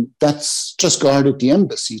company that's just guarded the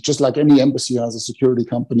embassy, just like any embassy has a security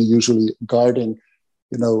company usually guarding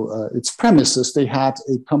its premises. They had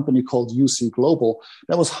a company called UC Global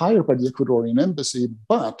that was hired by the Ecuadorian embassy,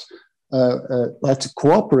 but that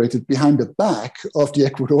cooperated behind the back of the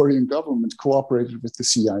Ecuadorian government, cooperated with the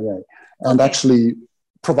CIA, and actually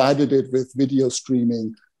provided it with video streaming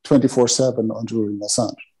 24/7 on Julian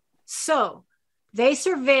Assange. So they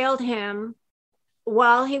surveilled him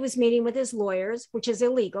while he was meeting with his lawyers, which is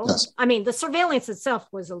illegal. Yes. I mean, the surveillance itself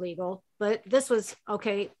was illegal, but this was,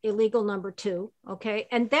 illegal number 2,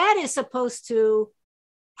 And that is supposed to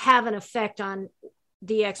have an effect on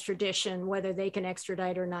the extradition, whether they can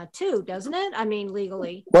extradite or not too, doesn't it? I mean,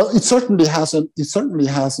 legally. Well, it certainly has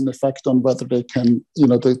an effect on whether they can,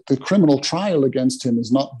 the criminal trial against him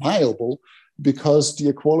is not viable because the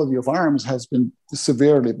equality of arms has been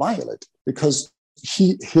severely violated, because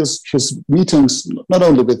his meetings, not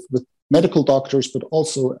only with medical doctors, but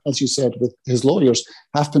also, as you said, with his lawyers,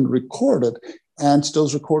 have been recorded, and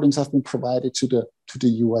those recordings have been provided to the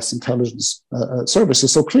U.S. intelligence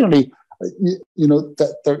services. So clearly,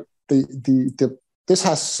 this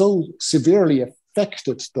has so severely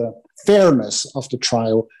affected the fairness of the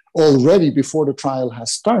trial already before the trial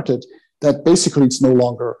has started that basically it's no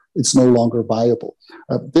longer viable.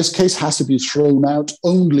 This case has to be thrown out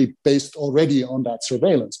only based already on that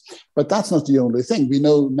surveillance. But that's not the only thing. We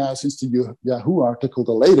know now, since the Yahoo article,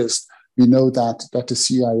 the latest, we know that the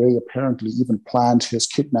CIA apparently even planned his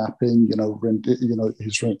kidnapping,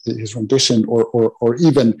 his rendition, or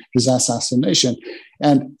even his assassination.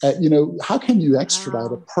 And how can you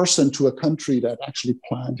extradite a person to a country that actually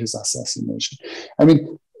planned his assassination? I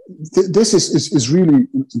mean, this is really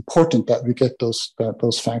important that we get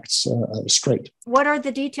those facts straight. What are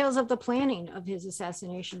the details of the planning of his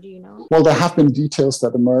assassination? Do you know? Well, there have been details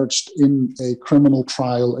that emerged in a criminal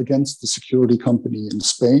trial against the security company in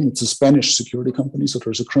Spain. It's a Spanish security company, so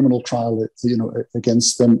there's a criminal trial,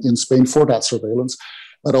 against them in Spain for that surveillance.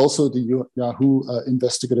 But also the Yahoo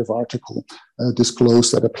investigative article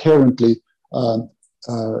disclosed that apparently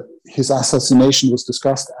his assassination was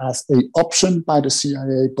discussed as an option by the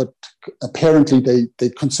CIA, but apparently they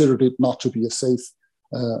considered it not to be a safe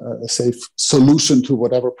solution to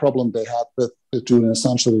whatever problem they had with Julian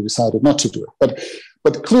Assange, so they decided not to do it.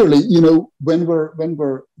 But clearly, when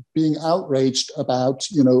we're being outraged about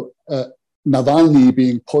Navalny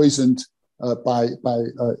being poisoned by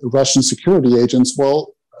Russian security agents,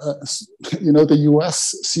 well, the US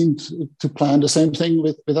seemed to plan the same thing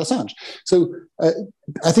with Assange. So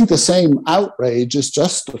I think the same outrage is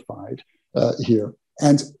justified here.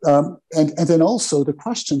 And then also the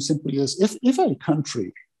question simply is, if a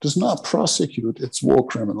country does not prosecute its war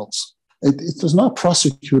criminals, it does not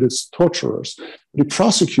prosecute its torturers, but it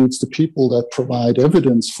prosecutes the people that provide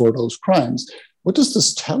evidence for those crimes, what does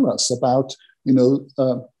this tell us about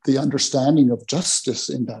the understanding of justice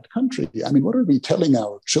in that country? I mean, what are we telling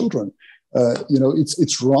our children?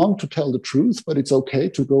 It's wrong to tell the truth, but it's okay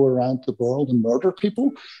to go around the world and murder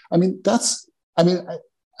people. I mean,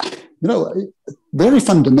 very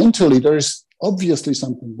fundamentally, there's obviously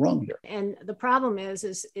something wrong here. And the problem is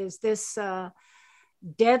this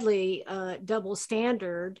deadly double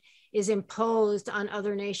standard is imposed on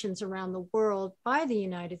other nations around the world by the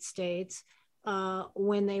United States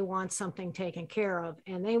when they want something taken care of,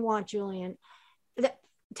 and they want Julian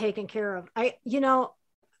taken care of.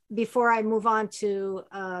 Before I move on to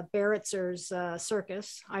Baritzer's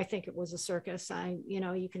circus, I think it was a circus.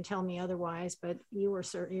 You can tell me otherwise, but you're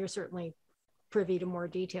certainly privy to more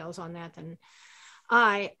details on that than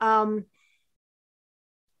I.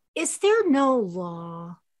 Is there no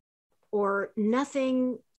law or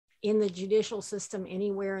nothing in the judicial system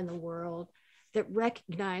anywhere in the world that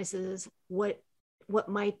recognizes what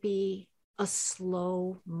might be a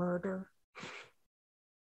slow murder?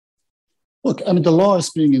 Look, I mean, the law is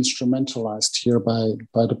being instrumentalized here by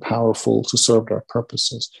the powerful to serve their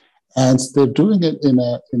purposes, and they're doing it in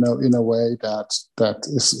a way that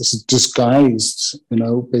is disguised,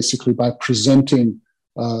 basically by presenting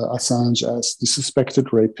Assange as the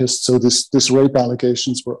suspected rapist. So this rape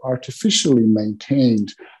allegations were artificially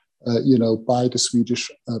maintained by the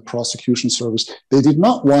Swedish prosecution service. They did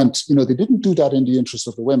not want, they didn't do that in the interest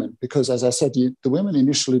of the women, because, as I said, the women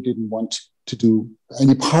initially didn't want to do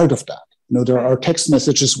any part of that. There are text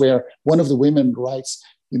messages where one of the women writes,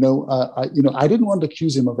 I didn't want to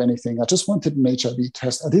accuse him of anything. I just wanted an HIV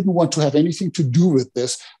test. I didn't want to have anything to do with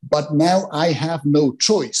this, but now I have no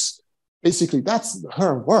choice. Basically, that's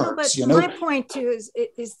her words. No, but my point too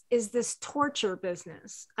is this torture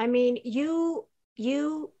business. I mean, you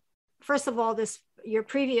first of all, your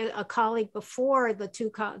previous colleague before the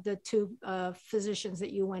two physicians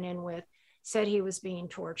that you went in with said he was being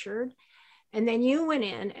tortured. And then you went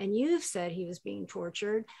in and you've said he was being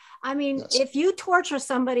tortured. I mean, yes. If you torture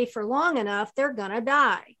somebody for long enough, they're going to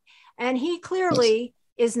die. And he clearly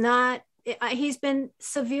is not, he's been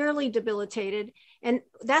severely debilitated. And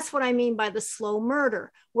that's what I mean by the slow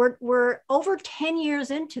murder. We're over 10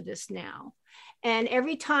 years into this now. And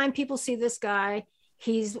every time people see this guy,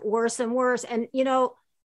 he's worse and worse. And,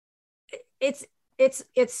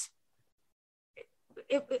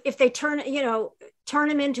 if they turn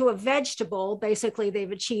him into a vegetable, basically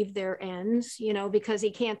they've achieved their ends, because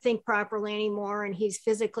he can't think properly anymore and he's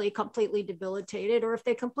physically completely debilitated. Or if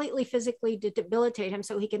they completely physically debilitate him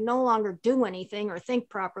so he can no longer do anything or think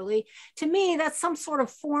properly, to me, that's some sort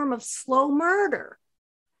of form of slow murder.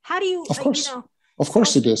 How do you, Of course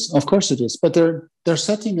it is. Of course it is. But they're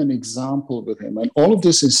setting an example with him. And all of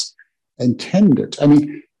this is intended. I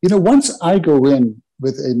mean, once I go in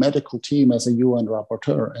with a medical team as a UN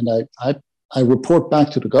rapporteur, and I report back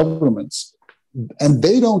to the governments, and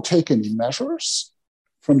they don't take any measures,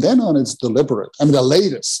 from then on it's deliberate. I mean, the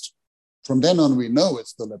latest, from then on we know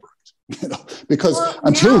it's deliberate, because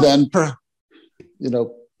until then,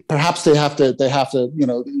 perhaps they have to, the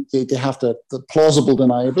plausible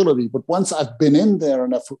deniability. But once I've been in there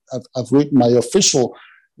and I've written my official,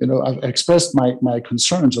 I've expressed my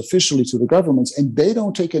concerns officially to the governments, and they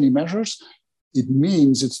don't take any measures, it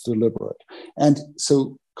means it's deliberate. And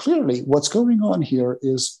so clearly what's going on here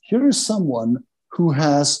is someone who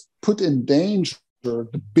has put in danger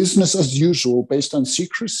the business as usual based on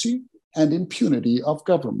secrecy and impunity of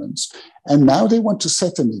governments. And now they want to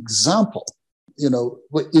set an example.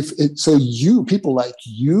 People like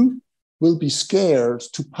you will be scared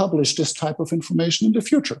to publish this type of information in the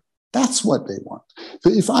future. That's what they want.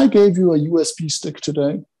 So if I gave you a USB stick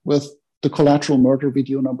today with the collateral murder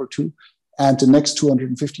video number 2, and the next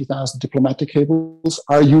 250,000 diplomatic cables,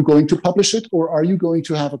 are you going to publish it, or are you going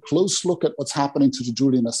to have a close look at what's happening to the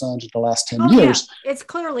Julian Assange in the last 10 years? Yeah. It's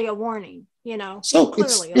clearly a warning, So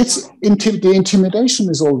the intimidation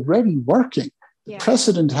is already working. The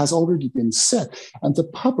precedent has already been set, and the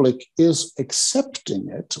public is accepting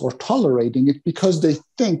it or tolerating it because they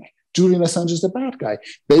think Julian Assange is the bad guy,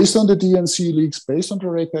 based on the DNC leaks, based on the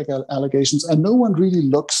rape allegations, and no one really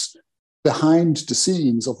looks behind the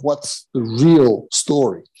scenes of what's the real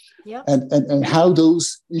story. Yep. And how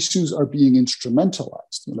those issues are being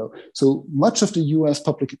instrumentalized. So much of the US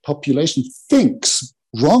public population thinks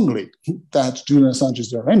wrongly that Julian Assange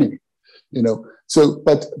is their enemy. So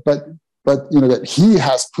but that he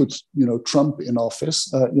has put Trump in office.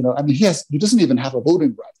 He doesn't even have a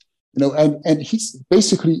voting right. And he's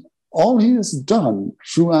basically, all he has done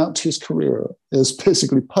throughout his career is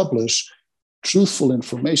basically publish truthful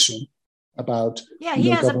information about he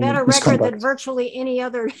has a better record than virtually any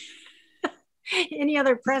other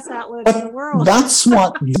press outlet in the world. That's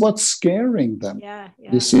what's scaring them.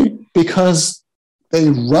 You see, because they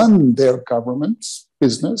run their government's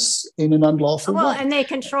business in an unlawful way. And they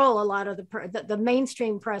control a lot of the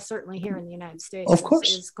mainstream press, certainly here in the United States. Of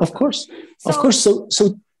course. So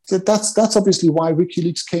that's obviously why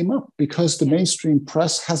WikiLeaks came up, because the mainstream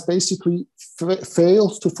press has basically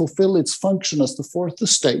failed to fulfill its function as the fourth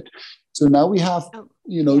estate. So now we have,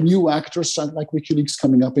 new actors like WikiLeaks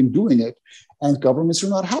coming up and doing it, and governments are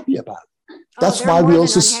not happy about it. That's why we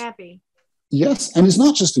also unhappy. Yes, and it's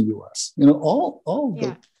not just the U.S. All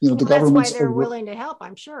the governments. That's why they're willing to help,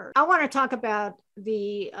 I'm sure. I want to talk about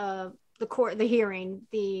the hearing,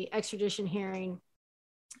 the extradition hearing,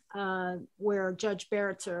 where Judge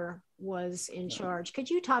Barretter was in charge. Could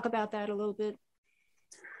you talk about that a little bit?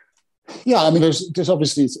 Yeah, there's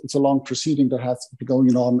obviously, it's a long proceeding that has been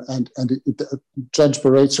going on, and Judge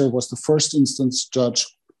Barretter was the first instance judge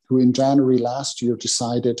who in January last year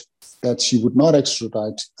decided that she would not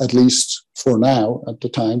extradite, at least for now, at the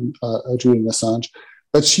time, Julian Assange,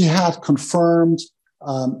 but she had confirmed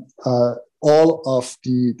all of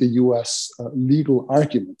the US legal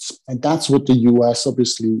arguments. And that's what the US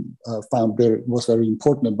obviously found was very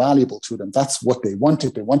important and valuable to them. That's what they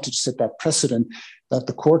wanted. They wanted to set that precedent that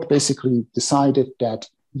the court basically decided that,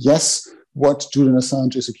 yes, what Julian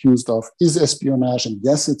Assange is accused of is espionage, and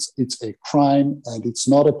yes, it's a crime, and it's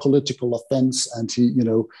not a political offense, and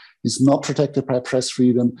he's not protected by press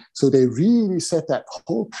freedom. So they really set that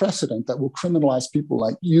whole precedent that will criminalize people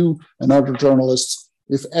like you and other journalists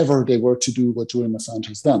if ever they were to do what Julian Assange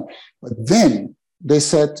has done. But then they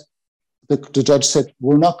said, the judge said,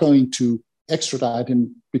 we're not going to extradite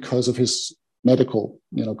him because of his medical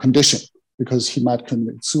condition, because he might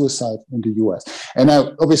commit suicide in the US. And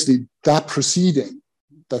now, obviously, that proceeding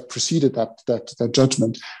that preceded that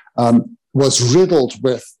judgment was riddled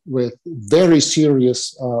with very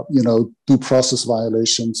serious, due process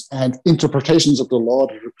violations and interpretations of the law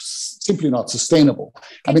that are simply not sustainable.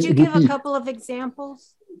 Could you give a couple of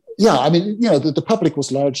examples? Yeah, the public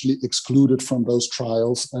was largely excluded from those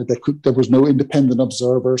trials. There was no independent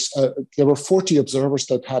observers. There were 40 observers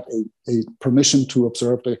that had a permission to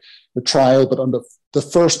observe the trial, but on the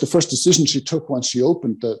first decision she took once she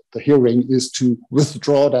opened the hearing is to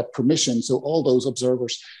withdraw that permission. So all those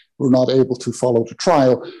observers were not able to follow the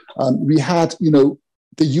trial. We had, the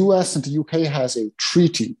US and the UK has a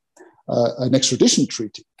treaty, an extradition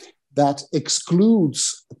treaty, that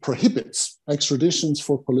prohibits extraditions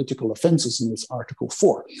for political offenses in its Article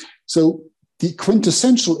 4. So the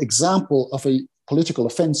quintessential example of a political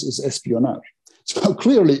offense is espionage. So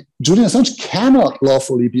clearly, Julian Assange cannot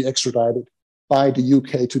lawfully be extradited by the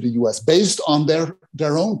UK to the US based on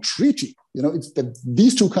their own treaty. It's that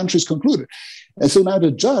these two countries concluded. And so now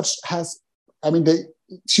the judge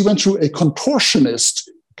she went through a contortionist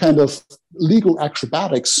kind of legal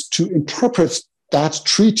acrobatics to interpret that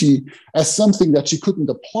treaty as something that she couldn't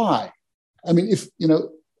apply.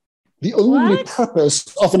 The only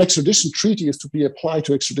purpose of an extradition treaty is to be applied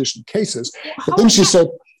to extradition cases. But then she said,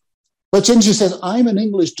 I'm an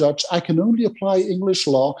English judge. I can only apply English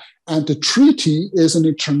law, and the treaty is an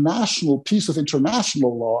international piece of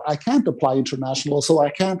international law. I can't apply international law, so I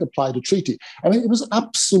can't apply the treaty. It was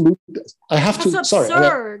absolute.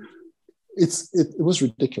 Absurd. It was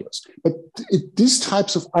ridiculous. But these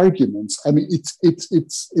types of arguments,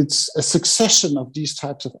 it's a succession of these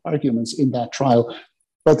types of arguments in that trial.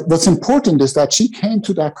 But what's important is that she came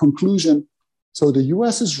to that conclusion. So the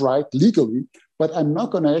US is right legally, but I'm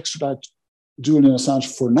not going to extradite Julian Assange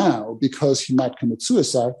for now because he might commit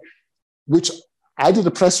suicide, which I did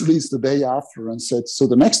a press release the day after and said, so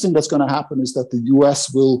the next thing that's going to happen is that the US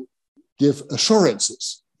will give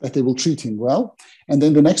assurances that they will treat him well, and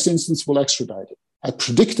then the next instance will extradite him. I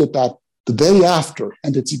predicted that the day after,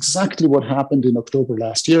 and it's exactly what happened in October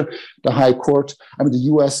last year. The High Court, the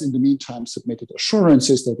US in the meantime submitted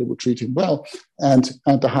assurances that they would treat him well, and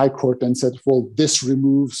the High Court then said, well, this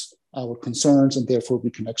removes our concerns, and therefore we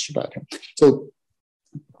can extradite him. So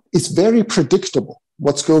it's very predictable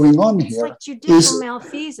what's going on here. It's like judicial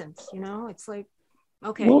malfeasance, It's like,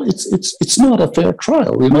 okay. Well, it's not a fair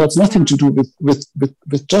trial. It's nothing to do with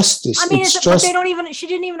justice. But they don't even. She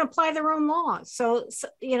didn't even apply their own laws. So that's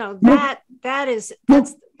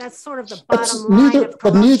sort of the bottom line of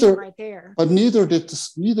corruption right there. But neither did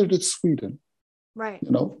Sweden. Right.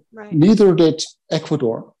 Right. Neither did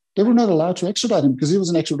Ecuador. They were not allowed to extradite him because he was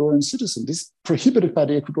an Ecuadorian citizen. This is prohibited by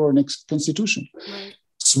the Ecuadorian constitution. Right.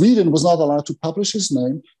 Sweden was not allowed to publish his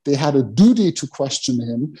name. They had a duty to question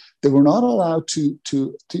him. They were not allowed to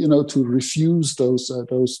refuse to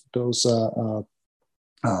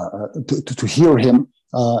hear him.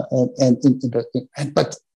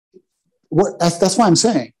 But that's why I'm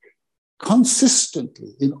saying,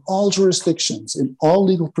 consistently in all jurisdictions, in all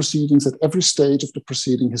legal proceedings, at every stage of the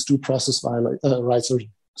proceeding, his due process rights are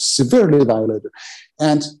severely violated.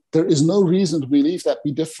 And there is no reason to believe that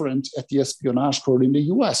be different at the espionage court in the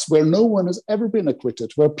US, where no one has ever been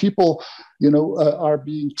acquitted, where people, are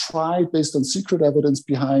being tried based on secret evidence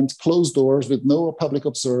behind closed doors with no public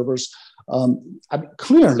observers.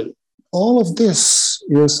 Clearly, all of this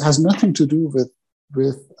has nothing to do with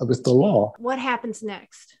the law. What happens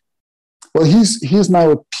next? Well, he's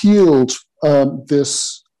now appealed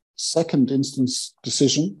this second instance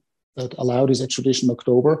decision that allowed his extradition in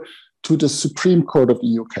October to the Supreme Court of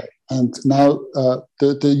the UK. And now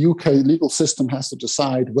the UK legal system has to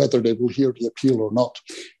decide whether they will hear the appeal or not.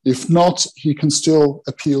 If not, he can still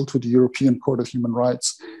appeal to the European Court of Human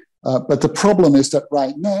Rights. But the problem is that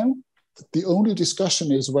right now, the only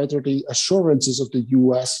discussion is whether the assurances of the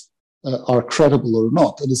US are credible or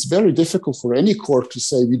not. And it's very difficult for any court to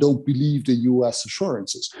say we don't believe the US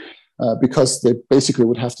assurances. Because they basically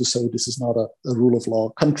would have to say this is not a rule of law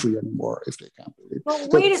country anymore if they can't believe. Well,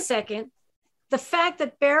 wait a second. The fact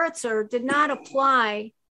that Barretzer did not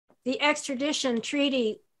apply the extradition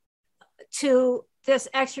treaty to this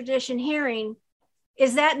extradition hearing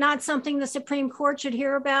Is that not something the Supreme Court should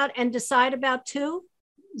hear about and decide about too?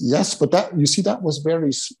 Yes, but that, you see, that was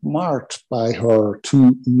very smart by her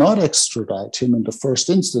to not extradite him in the first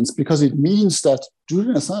instance, because it means that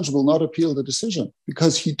Julian Assange will not appeal the decision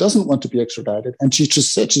because he doesn't want to be extradited. And she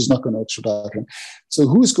just said she's not going to extradite him. So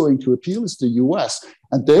who is going to appeal is the US.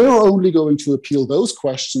 And they're only going to appeal those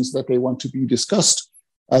questions that they want to be discussed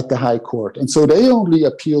at the High Court. And so they only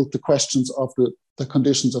appealed the questions of the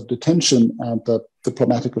conditions of detention and the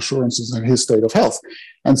diplomatic assurances and his state of health.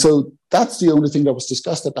 And so that's the only thing that was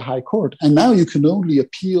discussed at the High Court. And now you can only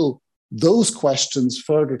appeal those questions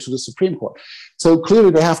further to the Supreme Court. So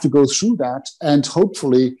clearly they have to go through that, and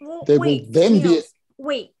hopefully they will then be...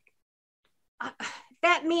 Wait,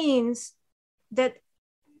 that means that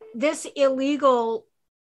this illegal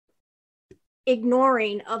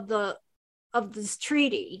ignoring of this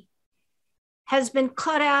treaty has been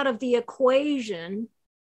cut out of the equation.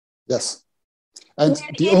 Yes. And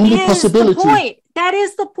the only possibility... That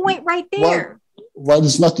is the point right there. Well,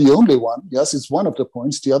 it's not the only one. Yes, it's one of the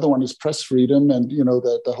points. The other one is press freedom and,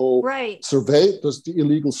 the whole the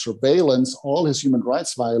illegal surveillance, all his human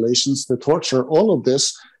rights violations, the torture, all of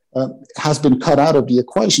this has been cut out of the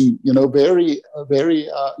equation, very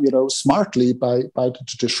smartly by the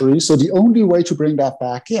judiciary. So the only way to bring that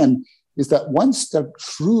back in is that once they're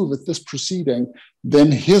through with this proceeding,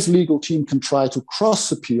 then his legal team can try to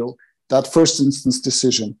cross-appeal that first instance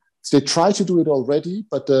decision. So they try to do it already,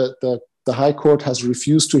 but the High Court has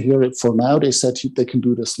refused to hear it for now. They said they can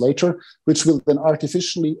do this later, which will then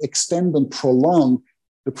artificially extend and prolong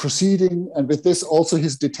the proceeding, and with this also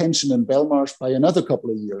his detention in Belmarsh by another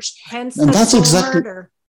couple of years. Hence and that's exactly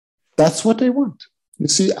murder. That's what they want. You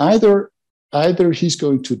see, either he's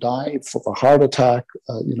going to die of a heart attack,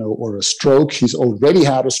 or a stroke. He's already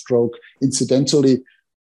had a stroke, incidentally,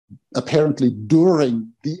 apparently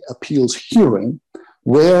during the appeals hearing,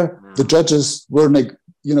 where the judges were,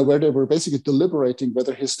 where they were basically deliberating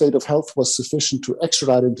whether his state of health was sufficient to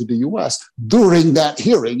extradite him to the US. During that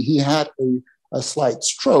hearing, he had a slight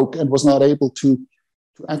stroke and was not able to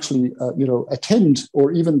actually, attend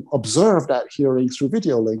or even observe that hearing through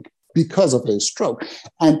video link because of a stroke.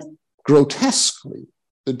 And grotesquely,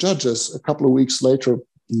 the judges, a couple of weeks later,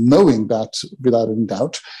 knowing that without any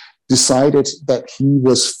doubt, decided that he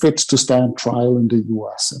was fit to stand trial in the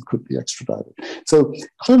US and could be extradited. So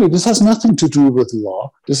clearly, this has nothing to do with law.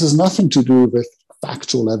 This has nothing to do with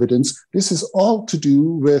factual evidence. This is all to do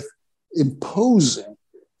with imposing,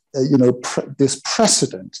 this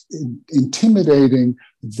precedent, intimidating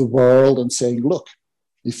the world and saying, look,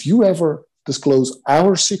 if you ever disclose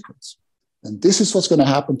our secrets, and this is what's going to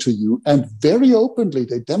happen to you. And very openly,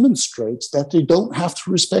 they demonstrate that they don't have to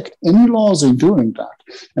respect any laws in doing that.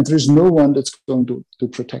 And there's no one that's going to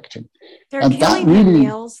protect him. They're killing him,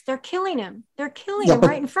 Nils. They're killing him. They're killing him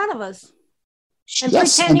right in front of us. And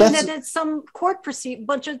pretending that it's some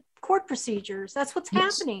bunch of court procedures. That's what's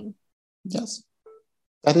happening. Yes.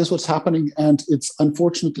 That is what's happening. And it's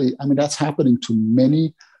unfortunately, that's happening to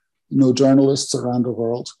many journalists around the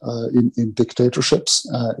world in dictatorships.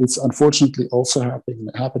 It's unfortunately also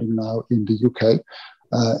happening now in the UK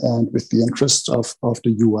and with the interest of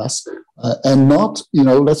the US. And not,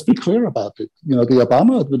 let's be clear about it. The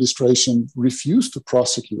Obama administration refused to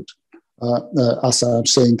prosecute Assange,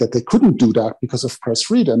 saying that they couldn't do that because of press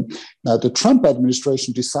freedom. Now, the Trump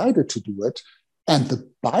administration decided to do it. And the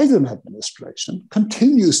Biden administration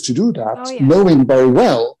continues to do that, knowing very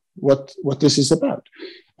well what this is about.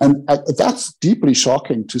 And that's deeply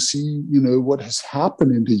shocking to see, what has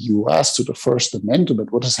happened in the US to the First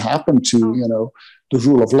Amendment, what has happened to, the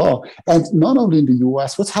rule of law. And not only in the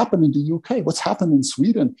US, what's happened in the UK, what's happened in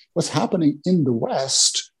Sweden, what's happening in the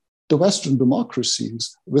West, the Western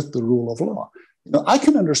democracies with the rule of law. I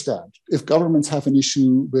can understand if governments have an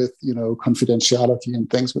issue with, confidentiality and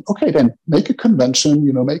things, but okay, then make a convention,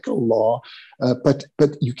 make a law, but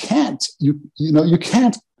you can't, you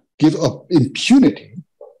can't give up impunity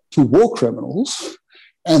to war criminals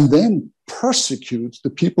and then persecute the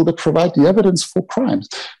people that provide the evidence for crimes.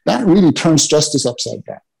 That really turns justice upside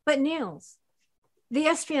down. But Nils, the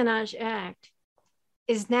Espionage Act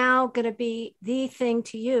is now going to be the thing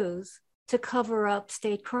to use to cover up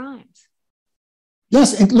state crimes.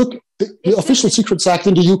 Yes, and look, the Official Secrets Act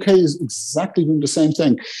in the UK is exactly doing the same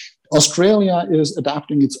thing. Australia is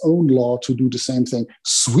adapting its own law to do the same thing.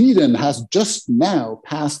 Sweden has just now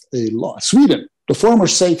passed a law. Sweden, the former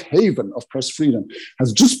safe haven of press freedom,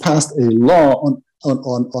 has just passed a law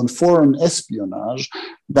on foreign espionage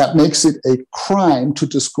that makes it a crime to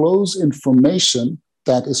disclose information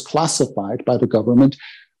that is classified by the government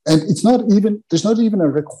And there's not even a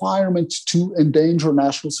requirement to endanger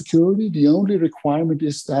national security. The only requirement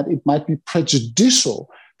is that it might be prejudicial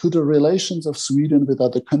to the relations of Sweden with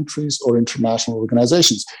other countries or international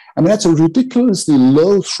organizations. I mean, that's a ridiculously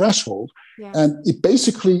low threshold. Yeah. And it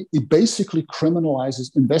basically criminalizes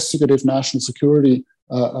investigative national security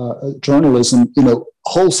journalism,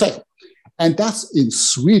 wholesale. And that's in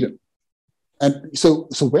Sweden. And so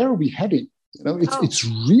where are we heading? It's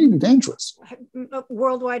really dangerous.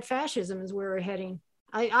 Worldwide fascism is where we're heading.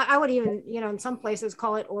 I would even, in some places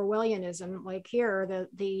call it Orwellianism. Like here,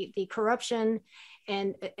 the corruption,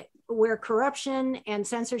 and where corruption and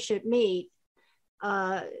censorship meet,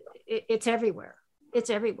 it's everywhere. It's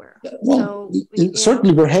everywhere. Well,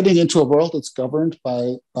 certainly we're heading into a world that's governed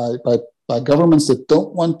by governments that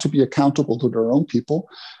don't want to be accountable to their own people,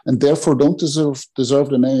 and therefore don't deserve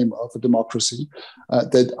the name of a democracy.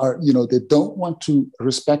 They don't want to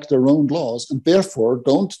respect their own laws, and therefore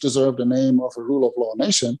don't deserve the name of a rule of law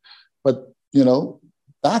nation. But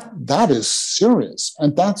that is serious,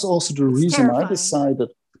 and that's also the reason terrifying.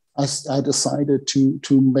 I decided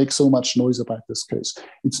to make so much noise about this case.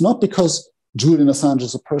 It's not because Julian Assange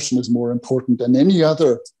as a person is more important than any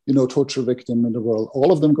other, torture victim in the world.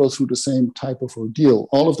 All of them go through the same type of ordeal.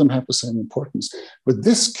 All of them have the same importance. But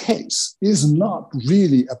this case is not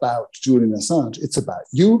really about Julian Assange. It's about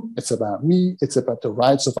you. It's about me. It's about the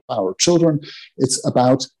rights of our children. It's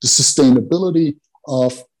about the sustainability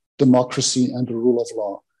of democracy and the rule of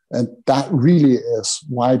law. And that really is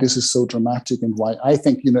why this is so dramatic, and why I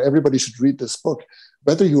think, everybody should read this book.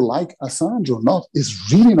 Whether you like Assange or not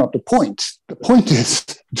is really not the point. The point is,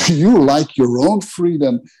 do you like your own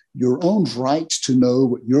freedom, your own right to know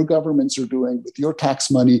what your governments are doing with your tax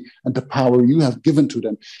money and the power you have given to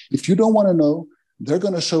them? If you don't want to know, they're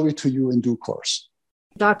going to show it to you in due course.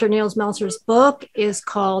 Dr. Nils Melzer's book is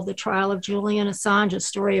called The Trial of Julian Assange, A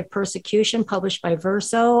Story of Persecution, published by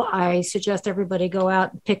Verso. I suggest everybody go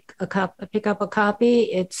out and pick up a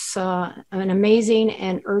copy. It's an amazing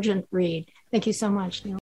and urgent read. Thank you so much, Neil.